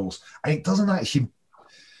close to the horse, and it doesn't actually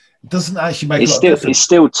make a lot of difference. It's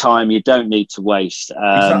still time you don't need to waste.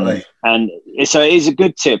 Exactly. And so it is a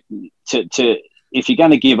good tip to if you're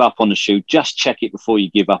going to give up on the shoe, just check it before you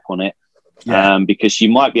give up on it. Yeah. Because you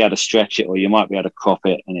might be able to stretch it or you might be able to crop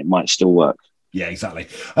it and it might still work. Yeah, exactly.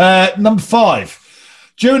 Number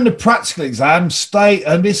 5, during the practical exam, stay,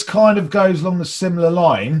 and this kind of goes along the similar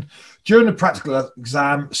line. During the practical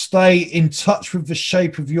exam, stay in touch with the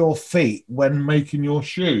shape of your feet when making your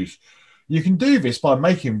shoes. You can do this by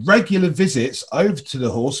making regular visits over to the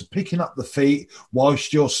horse and picking up the feet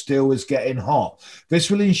whilst your steel is getting hot. This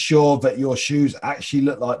will ensure that your shoes actually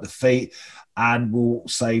look like the feet and will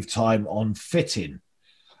save time on fitting.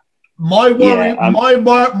 My worry,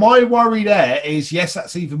 my worry there is, yes,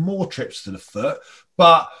 that's even more trips to the foot,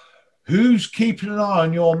 but who's keeping an eye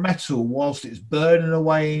on your metal whilst it's burning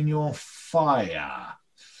away in your fire?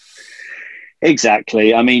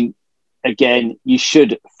 Exactly. I mean, again, you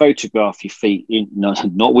should photograph your feet,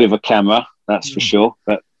 not with a camera, that's for sure,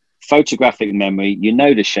 but photographic memory, you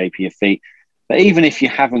know the shape of your feet. But even if you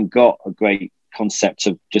haven't got a great concept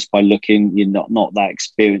of just by looking, you're not that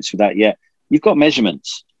experienced with that yet, you've got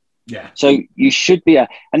measurements. Yeah. So you should be, and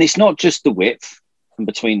it's not just the width from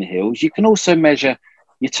between the heels. You can also measure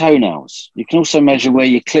your toenails. You can also measure where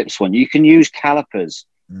your clips went. You can use calipers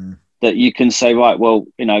that you can say, right, well,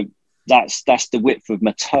 that's the width of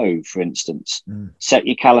my toe, for instance. Set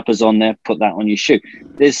your calipers on there, put that on your shoe.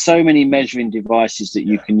 There's so many measuring devices that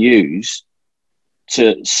you can use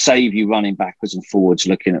to save you running backwards and forwards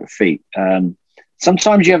looking at feet.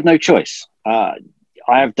 Sometimes you have no choice.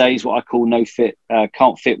 I have days what I call no fit,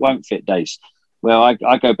 can't fit, won't fit days, where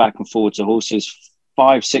I go back and forward to horses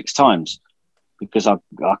 5-6 times because I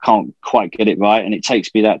can't quite get it right, and it takes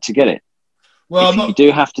me that to get it. Well, if you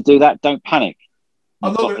do have to do that, don't panic.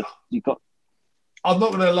 I'm not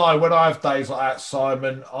going to lie. When I have days like that,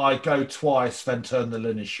 Simon, I go twice, then turn the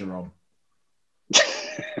linisher on.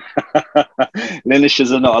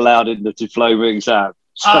 Linishers are not allowed in the diploma exam.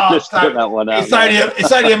 So let's put that one out. It's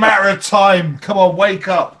only a matter of time. Come on, wake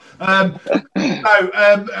up.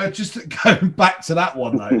 Just going back to that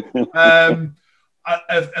one though.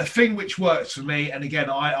 A thing which works for me, and again,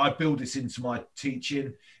 I build this into my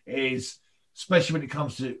teaching, is especially when it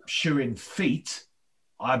comes to shoeing feet.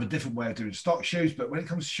 I have a different way of doing stock shoes, but when it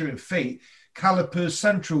comes to shoeing feet, calipers,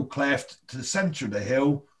 central cleft to the centre of the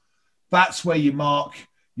heel, that's where you mark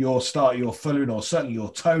your following, or certainly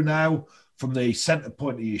your toenail, from the centre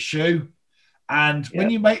point of your shoe. And when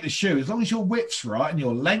you make the shoe, as long as your width's right and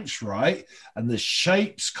your length's right and the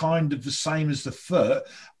shape's kind of the same as the foot,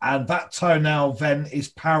 and that toenail then is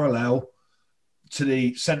parallel to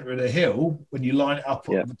the centre of the heel, when you line it up,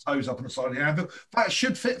 with the toes up on the side of the anvil, that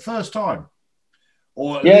should fit first time.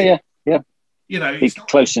 Or it's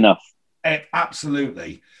close enough.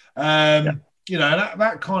 Absolutely.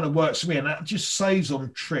 That kind of works for me, and that just saves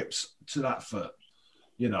on trips to that foot.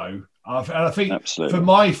 And I think absolutely, for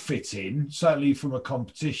my fitting, certainly from a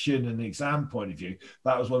competition and exam point of view,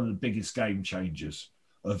 that was one of the biggest game changers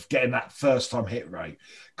of getting that first time hit rate.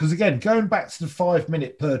 Because again, going back to the 5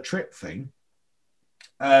 minute per trip thing,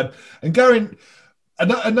 and going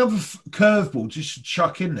another curveball just to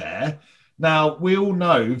chuck in there. Now, we all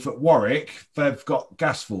know that Warwick, they've got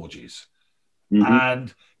gas forges.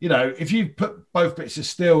 And, if you put both bits of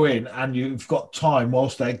steel in and you've got time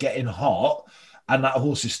whilst they're getting hot and that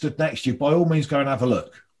horse is stood next to you, by all means, go and have a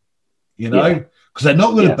look, because they're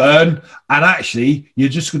not going to burn. And actually, you're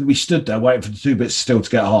just going to be stood there waiting for the 2 bits of steel to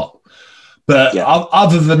get hot. But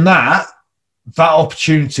other than that, that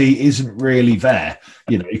opportunity isn't really there.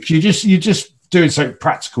 You're just doing something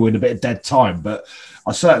practical in a bit of dead time. But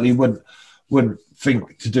I certainly wouldn't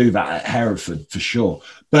think to do that at Hereford for sure.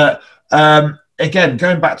 But again,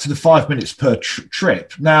 going back to the 5 minutes per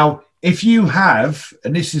trip. Now, if you have,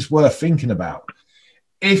 and this is worth thinking about,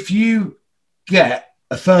 if you get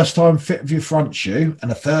a first time fit of your front shoe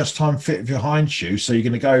and a first time fit of your hind shoe, so you're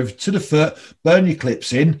going to go over to the foot, burn your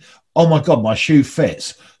clips in. Oh my God, my shoe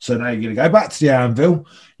fits. So now you're going to go back to the anvil.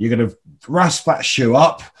 You're going to rasp that shoe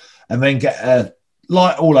up and then get a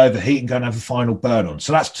light all over heat and go and have a final burn on.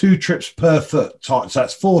 So that's 2 trips per foot. So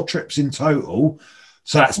that's 4 trips in total.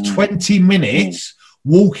 So that's 20 minutes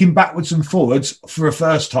walking backwards and forwards for a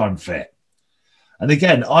first time fit. And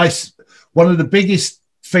again, one of the biggest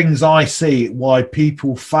things I see why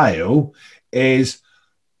people fail is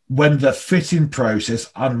when the fitting process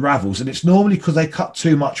unravels. And it's normally because they cut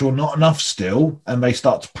too much or not enough still, and they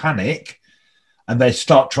start to panic and they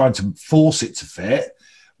start trying to force it to fit.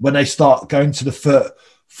 When they start going to the foot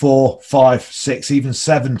 4, 5, 6, even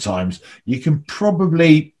 7 times, you can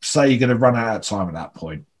probably say you're going to run out of time at that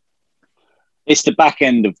point. It's the back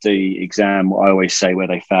end of the exam, I always say, where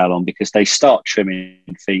they fail on, because they start trimming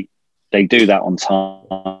feet. They do that on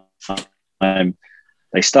time.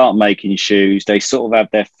 They start making shoes. They sort of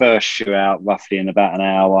have their first shoe out roughly in about an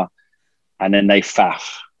hour, and then they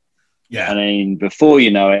faff. Yeah. And then before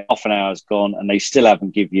you know it, half an hour's gone, and they still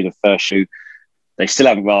haven't given you the first shoe. They still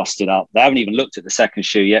haven't rasted up. They haven't even looked at the second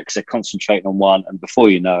shoe yet because they're concentrating on one, and before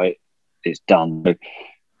you know it, it's done.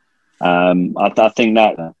 I think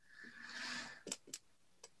that.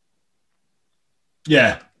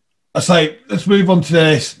 Yeah. I say, let's move on to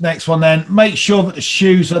this next one then. Make sure that the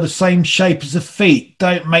shoes are the same shape as the feet.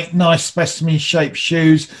 Don't make nice specimen shaped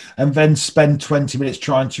shoes and then spend 20 minutes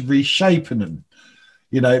trying to reshape them.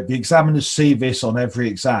 You know, the examiners see this on every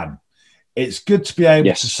exam. It's good to be able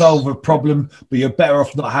to solve a problem, but you're better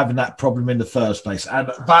off not having that problem in the first place. And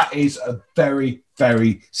that is a very,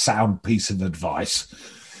 very sound piece of advice.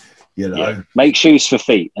 You know, make shoes for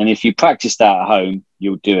feet. And if you practice that at home,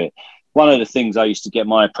 you'll do it. One of the things I used to get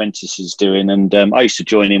my apprentices doing, and I used to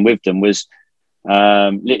join in with them, was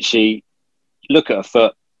literally look at a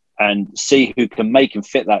foot and see who can make and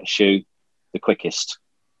fit that shoe the quickest.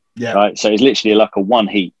 Yeah. Right. So it's literally like a one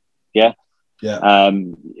heat. Yeah. Yeah.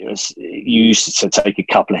 You used to take a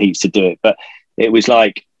couple of heats to do it, but it was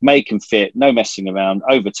like make and fit, no messing around,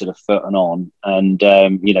 over to the foot and on. And,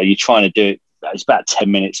 you know, you're trying to do it. It's about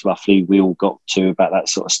 10 minutes roughly. We all got to about that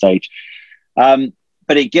sort of stage.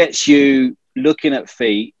 But it gets you looking at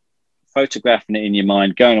feet, photographing it in your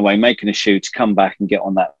mind, going away, making a shoe to come back and get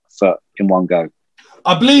on that foot in one go.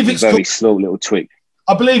 I believe it's a very slow little tweak.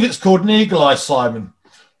 I believe it's called an eagle eye, Simon.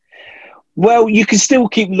 Well, you can still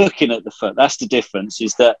keep looking at the foot. That's the difference.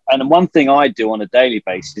 Is that, and one thing I do on a daily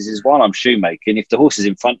basis is while I'm shoemaking, if the horse is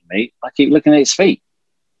in front of me, I keep looking at its feet.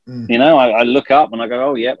 You know, I look up and I go,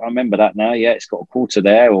 oh, yeah, I remember that now. Yeah, it's got a quarter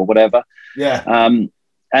there or whatever. Yeah.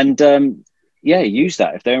 Yeah, use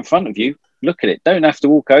that. If they're in front of you, look at it. Don't have to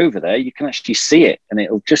walk over there. You can actually see it, and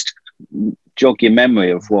it'll just jog your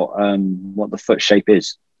memory of what the foot shape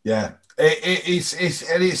is. Yeah, it's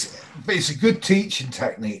a good teaching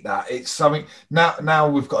technique. That it's something. Now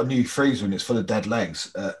we've got a new freezer and it's full of dead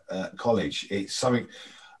legs at college. It's something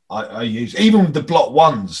I use even with the block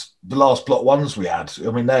ones. The last block ones we had.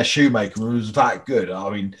 I mean, their shoemaking was that good. I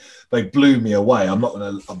mean, they blew me away. I'm not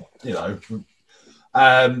going to, you know.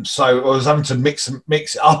 So I was having to mix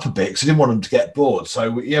it up a bit because I didn't want them to get bored. So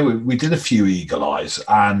we did a few eagle eyes,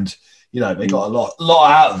 and you know they got a lot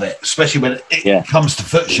out of it, especially when it comes to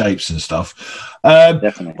foot shapes and stuff.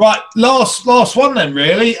 Definitely. Right, last one then.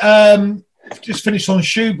 Really, just finished on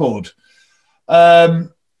shoe board.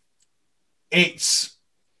 It's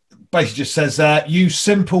basically just says that use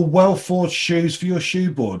simple, well-forged shoes for your shoe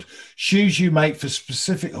board. Shoes you make for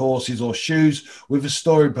specific horses or shoes with a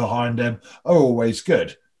story behind them are always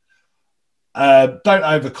good. Don't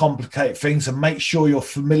overcomplicate things and make sure you're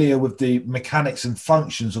familiar with the mechanics and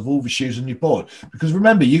functions of all the shoes on your board. Because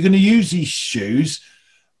remember, you're going to use these shoes,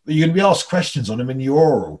 but you're going to be asked questions on them in your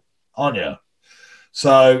oral, aren't you?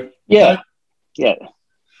 So yeah.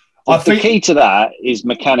 I think the key to that is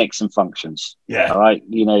mechanics and functions. Yeah. All right.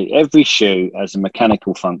 You know, every shoe has a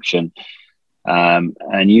mechanical function,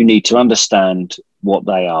 and you need to understand what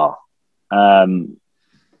they are, and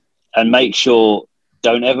make sure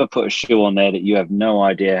don't ever put a shoe on there that you have no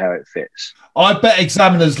idea how it fits. I bet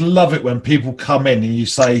examiners love it when people come in and you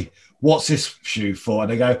say, "What's this shoe for?"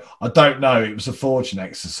 And they go, "I don't know. It was a forging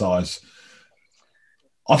exercise."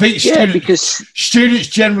 I think students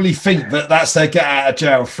generally think that that's their get out of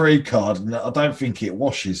jail free card, and I don't think it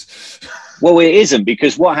washes. Well, it isn't,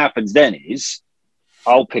 because what happens then is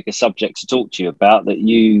I'll pick a subject to talk to you about that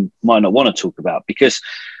you might not want to talk about, because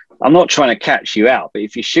I'm not trying to catch you out. But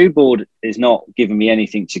if your shoe board is not giving me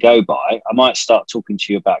anything to go by, I might start talking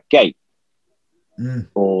to you about gait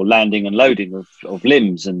or landing and loading of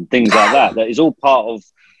limbs and things like that. That is all part of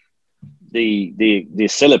the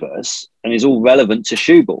syllabus and is all relevant to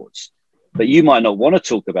shoe boards, but you might not want to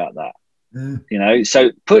talk about that. You know,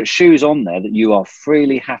 so put shoes on there that you are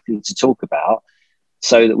freely happy to talk about,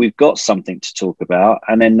 so that we've got something to talk about,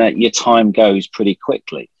 and then that your time goes pretty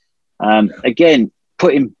quickly. Again,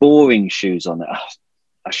 putting boring shoes on there,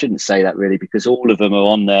 I shouldn't say that really, because all of them are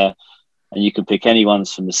on there and you can pick any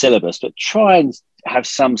ones from the syllabus, but try and have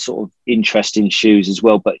some sort of interesting shoes as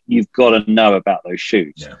well, but you've got to know about those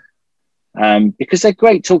shoes. Because they're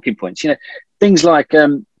great talking points. You know, things like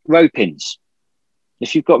row pins.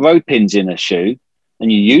 If you've got row pins in a shoe and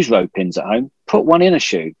you use row pins at home, put one in a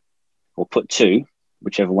shoe, or put two,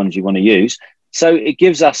 whichever ones you want to use. So it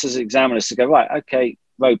gives us as examiners to go, right, okay,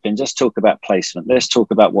 row pins, let's talk about placement. Let's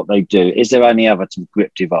talk about what they do. Is there any other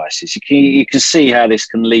grip devices? You can see how this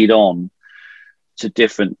can lead on to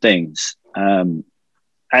different things.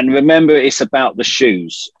 And remember, it's about the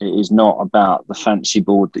shoes. It is not about the fancy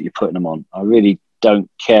board that you're putting them on. I really don't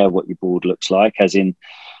care what your board looks like, as in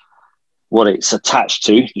what it's attached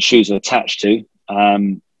to, the shoes are attached to.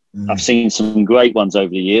 I've seen some great ones over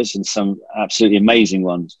the years and some absolutely amazing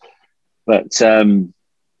ones. But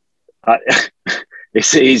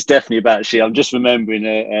it's definitely about shoe. I'm just remembering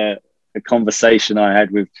a conversation I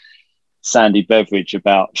had with Sandy Beveridge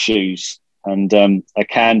about shoes, and a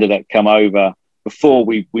candidate come over before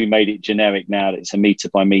we made it generic now that it's a metre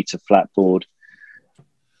by metre flat board.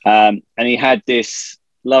 And he had this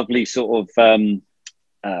lovely sort of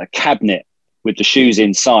cabinet with the shoes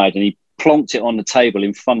inside, and he plonked it on the table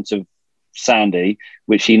in front of Sandy,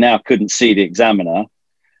 which he now couldn't see the examiner,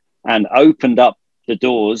 and opened up the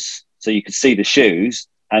doors so you could see the shoes.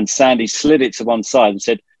 And Sandy slid it to one side and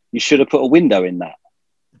said, "You should have put a window in that,"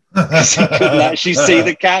 because he couldn't actually see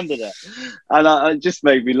the candidate. And it just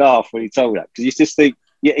made me laugh when he told that, because you just think,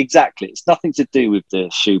 yeah, exactly. It's nothing to do with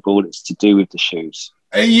the shoe board. It's to do with the shoes.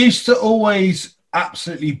 It used to always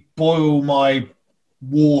absolutely boil my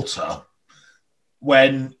water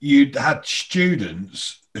when you'd had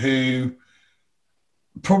students who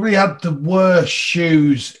probably had the worst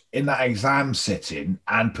shoes in that exam sitting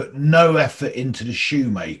and put no effort into the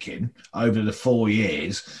shoemaking over the 4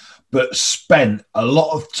 years, but spent a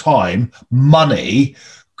lot of time, money,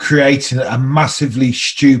 creating a massively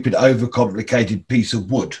stupid, overcomplicated piece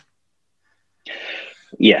of wood.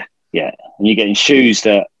 Yeah, yeah. And you're getting shoes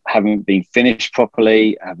that haven't been finished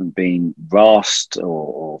properly, haven't been rasped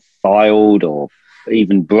or filed or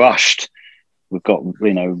even brushed. We've got,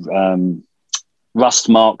 rust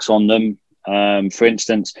marks on them, for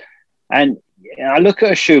instance. And I look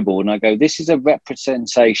at a shoe board and I go, this is a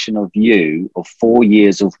representation of you, of 4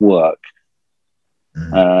 years of work.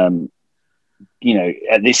 At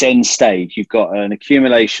this end stage, you've got an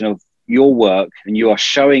accumulation of your work, and you are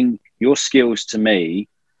showing your skills to me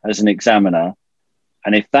as an examiner.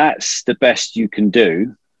 And if that's the best you can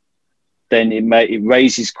do, then it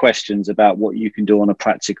raises questions about what you can do on a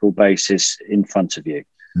practical basis in front of you.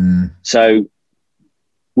 So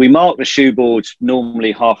we mark the shoe boards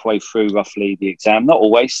normally halfway through roughly the exam. Not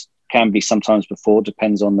always, can be sometimes before,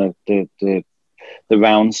 depends on the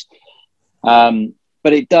rounds.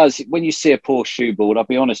 But it does, when you see a poor shoe board, I'll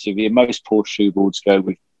be honest with you, most poor shoe boards go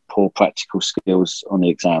with poor practical skills on the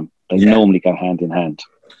exam. They normally go hand in hand.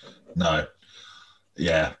 No.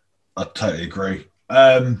 Yeah, I totally agree.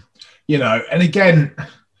 And again,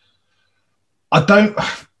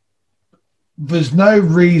 there's no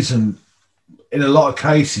reason in a lot of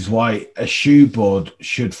cases why a shoe board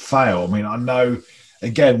should fail. I mean, I know,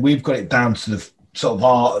 again, we've got it down to the sort of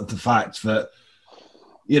art of the fact that,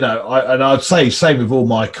 I'd say same with all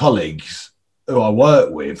my colleagues who I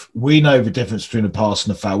work with, we know the difference between a pass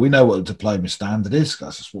and a fail. We know what the diploma standard is,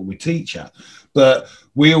 because that's what we teach at. But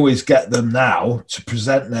we always get them now to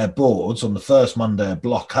present their boards on the first Monday of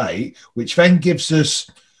Block 8, which then gives us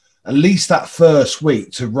at least that first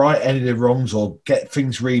week to right any of the wrongs or get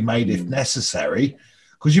things remade if necessary,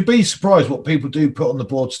 because you'd be surprised what people do put on the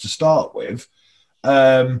boards to start with.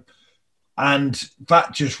 And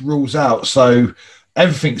that just rules out. So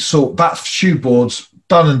everything's that shoe board's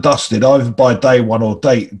done and dusted either by day one or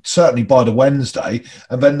certainly by the Wednesday,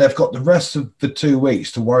 and then they've got the rest of the 2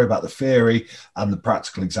 weeks to worry about the theory and the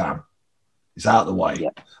practical exam. It's out of the way,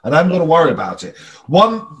 and I'm going to worry about it.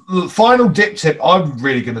 One final dip tip I'm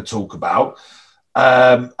really going to talk about,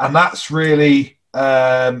 and that's really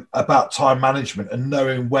about time management and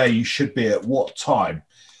knowing where you should be at what time,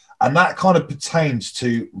 and that kind of pertains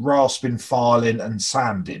to rasping, filing, and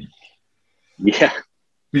sanding. Yeah,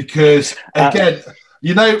 because again.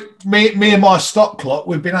 Me and my stop clock,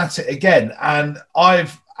 we've been at it again, and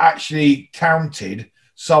I've actually counted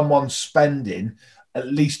someone spending at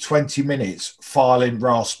least 20 minutes filing,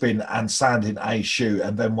 rasping, and sanding a shoe,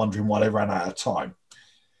 and then wondering why they ran out of time.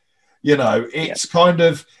 It's kind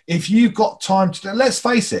of, if you've got time to, let's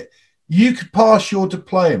face it, you could pass your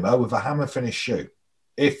diploma with a hammer finish shoe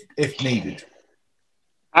if needed.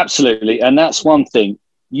 Absolutely, and that's one thing.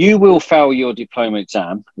 You will fail your diploma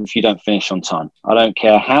exam if you don't finish on time. I don't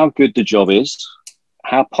care how good the job is,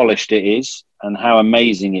 how polished it is, and how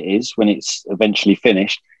amazing it is when it's eventually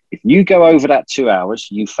finished. If you go over that 2 hours,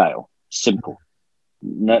 you fail. Simple.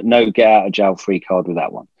 No get out of jail free card with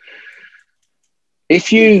that one.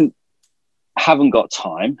 If you haven't got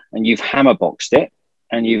time and you've hammer boxed it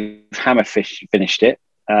and you've hammer finished it,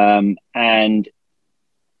 and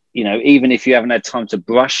even if you haven't had time to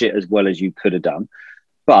brush it as well as you could have done,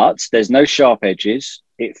 but there's no sharp edges,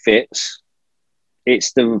 it fits,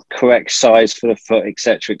 it's the correct size for the foot,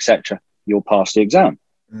 etc., you'll pass the exam.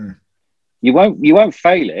 You won't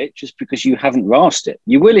fail it just because you haven't rasped it.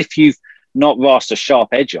 You will if you've not rasped a sharp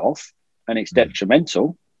edge off and it's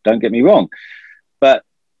detrimental. Don't get me wrong. But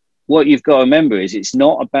what you've got to remember is it's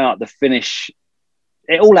not about the finish.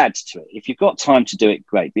 It all adds to it. If you've got time to do it,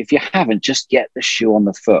 great. But if you haven't, just get the shoe on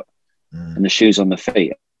the foot and the shoes on the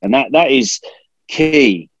feet. And that is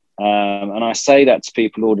key. And I say that to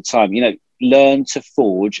people all the time. You know, learn to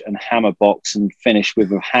forge and hammer box and finish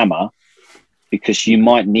with a hammer, because you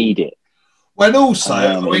might need it. Well,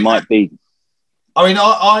 also, it might be. I mean,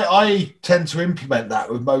 I tend to implement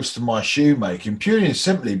that with most of my shoemaking, purely and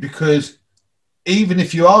simply because even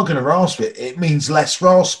if you are going to rasp it, it means less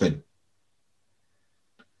rasping.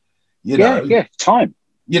 You know, time.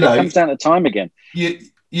 You know, it comes down to time again.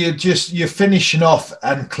 You're finishing off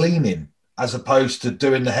and cleaning, as opposed to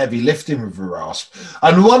doing the heavy lifting with a rasp.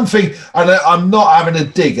 And one thing, and I'm not having a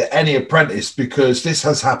dig at any apprentice, because this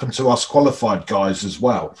has happened to us qualified guys as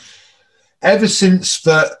well. Ever since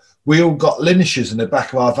that we all got lineages in the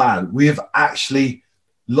back of our van, we have actually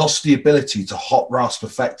lost the ability to hot rasp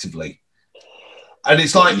effectively. And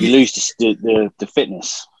it's like you lose the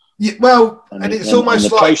fitness. Yeah, well, and it's almost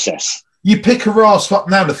the like process. You pick a rasp up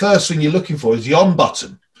now, the first thing you're looking for is the on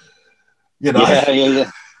button. You know?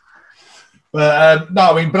 Yeah. But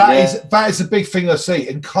no, I mean, but that is a big thing I see.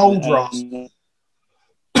 And cold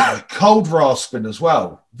rasping as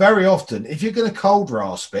well. Very often, if you're going to cold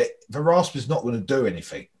rasp it, the rasp is not going to do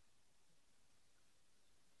anything.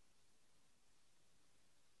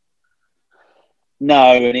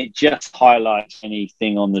 No, and it just highlights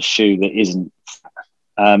anything on the shoe that isn't.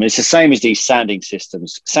 It's the same as these sanding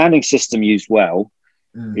systems. Sanding system used well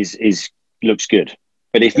is looks good,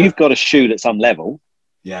 but if you've got a shoe that's unlevel,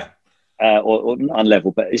 or not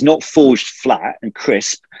unlevel, but it's not forged flat and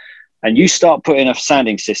crisp, and you start putting a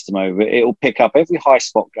sanding system over it, it'll pick up every high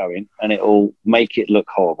spot going, and it'll make it look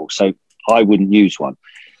horrible. So I wouldn't use one.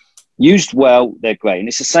 Used well, they're great, and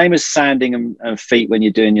it's the same as sanding and feet when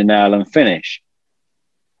you're doing your nail and finish.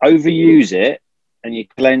 Overuse it, and your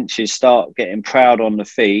clenches start getting proud on the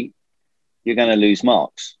feet, you're going to lose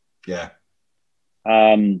marks. Yeah.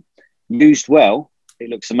 Used well, it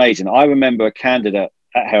looks amazing. I remember a candidate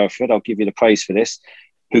at Hereford, I'll give you the praise for this,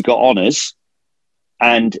 who got honours,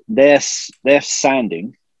 and their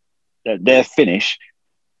sanding, their finish,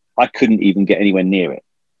 I couldn't even get anywhere near it.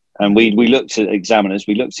 And we looked at examiners,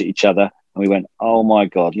 we looked at each other, and we went, oh my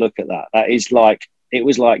God, look at that. That is like, it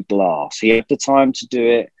was like glass. He had the time to do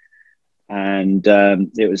it. And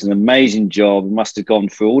it was an amazing job. It must have gone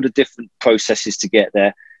through all the different processes to get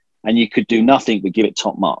there. And you could do nothing but give it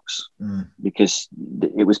top marks because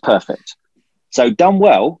it was perfect. So done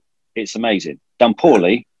well, it's amazing. Done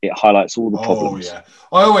poorly, it highlights all the problems. Oh, yeah.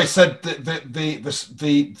 I always said that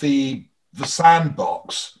the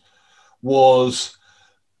sandbox was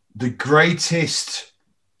the greatest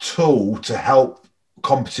tool to help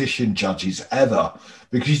competition judges ever,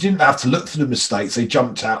 because you didn't have to look for the mistakes; they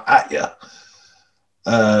jumped out at you.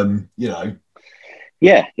 You know,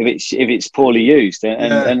 yeah. If it's poorly used, but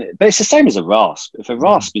it's the same as a rasp. If a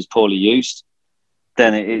rasp is poorly used,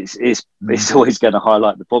 then it's always going to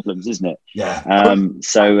highlight the problems, isn't it? Yeah.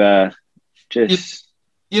 Just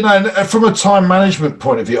you know, from a time management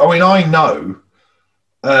point of view, I mean, I know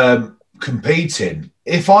competing,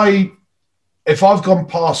 if I've gone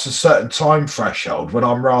past a certain time threshold when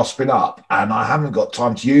I'm rasping up and I haven't got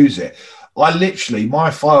time to use it, I literally, my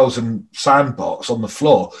files and sandbox on the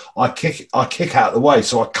floor, I kick out of the way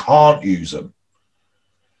so I can't use them.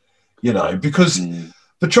 You know, because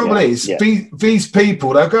the trouble is, these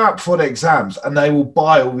people, they'll go out before the exams and they will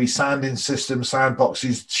buy all these sanding systems,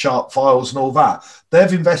 sandboxes, sharp files and all that.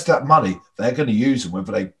 They've invested that money. They're going to use them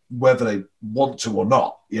whether they want to or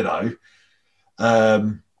not, you know.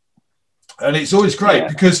 And it's always great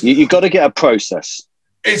because you've got to get a process.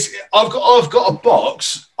 I've got a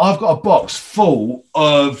box full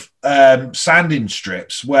of sanding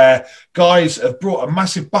strips where guys have brought a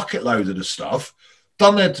massive bucket load of the stuff,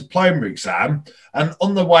 done their diploma exam, and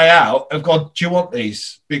on the way out have gone, do you want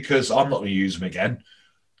these? Because I'm not going to use them again.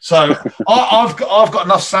 So I've got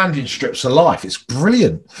enough sanding strips for life. It's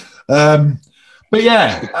brilliant. But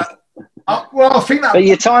yeah, well, I think that. But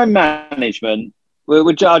your time management,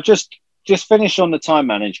 I'll just finish on the time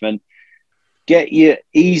management. Get your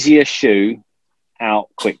easier shoe out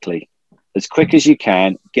quickly, as quick as you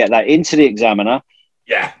can. Get that into the examiner.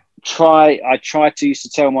 Yeah. I try to used to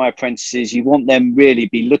tell my apprentices, you want them really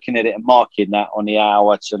be looking at it and marking that on the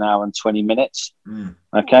hour to an hour and 20 minutes.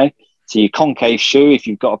 Okay. So your concave shoe, if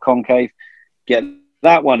you've got a concave, get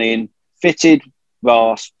that one in, fitted,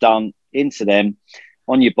 rasp, done into them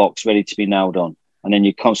on your box, ready to be nailed on. And then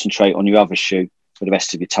you concentrate on your other shoe for the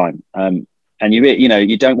rest of your time. And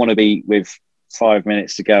you don't want to be with 5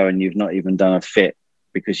 minutes to go and you've not even done a fit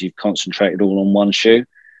because you've concentrated all on one shoe.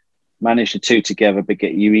 Manage the two together, but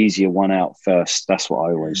get you easier one out first. That's what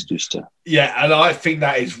I always used to. Yeah, and I think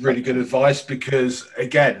that is really good advice because,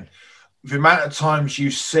 again, the amount of times you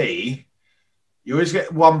see, you always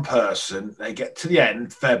get one person, they get to the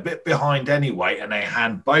end, they're a bit behind anyway, and they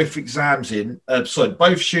hand both exams in,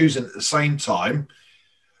 both shoes in at the same time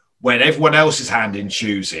when everyone else is handing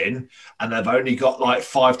shoes in and they've only got like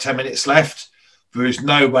 5-10 minutes left. There is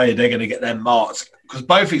no way they're going to get them marked because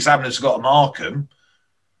both examiners have got to mark them.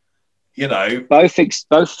 You know, both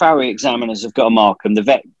Farrier examiners have got to mark them. The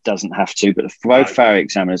vet doesn't have to, but both Farrier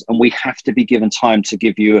examiners, and we have to be given time to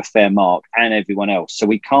give you a fair mark and everyone else. So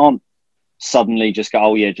we can't suddenly just go,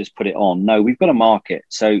 oh yeah, just put it on. No, we've got to mark it.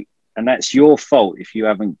 So, and that's your fault if you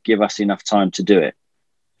haven't give us enough time to do it.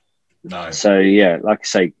 No. So yeah, like I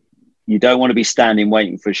say, you don't want to be standing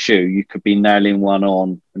waiting for a shoe. You could be nailing one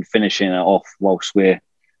on and finishing it off whilst we're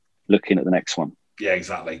looking at the next one. Yeah,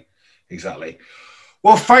 exactly.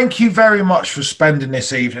 Well, thank you very much for spending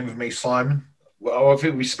this evening with me, Simon. Well, I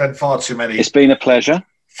think we spent far too many. It's been a pleasure.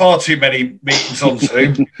 Far too many meetings on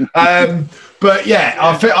Zoom. But yeah,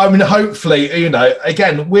 I mean, hopefully, you know,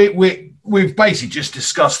 again, we've basically just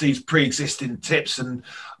discussed these pre-existing tips, and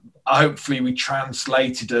hopefully we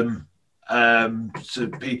translated them to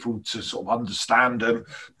people to sort of understand them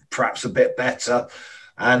perhaps a bit better,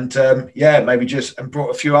 and maybe just brought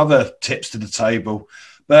a few other tips to the table.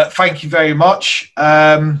 But thank you very much.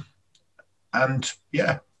 And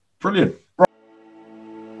yeah, brilliant.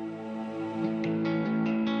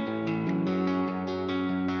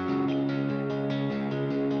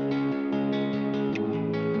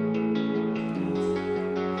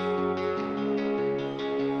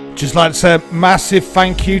 Just like to say a massive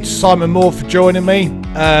thank you to Simon Moore for joining me,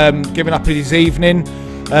 giving up his evening.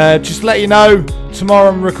 Just to let you know, tomorrow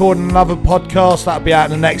I'm recording another podcast that'll be out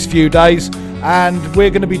in the next few days. And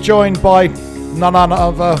we're going to be joined by none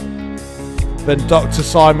other than Dr.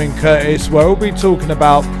 Simon Curtis, where we'll be talking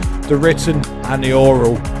about the written and the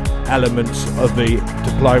oral elements of the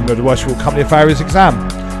Diploma of the Worshipful Company of Farriers exam.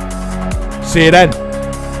 See you then.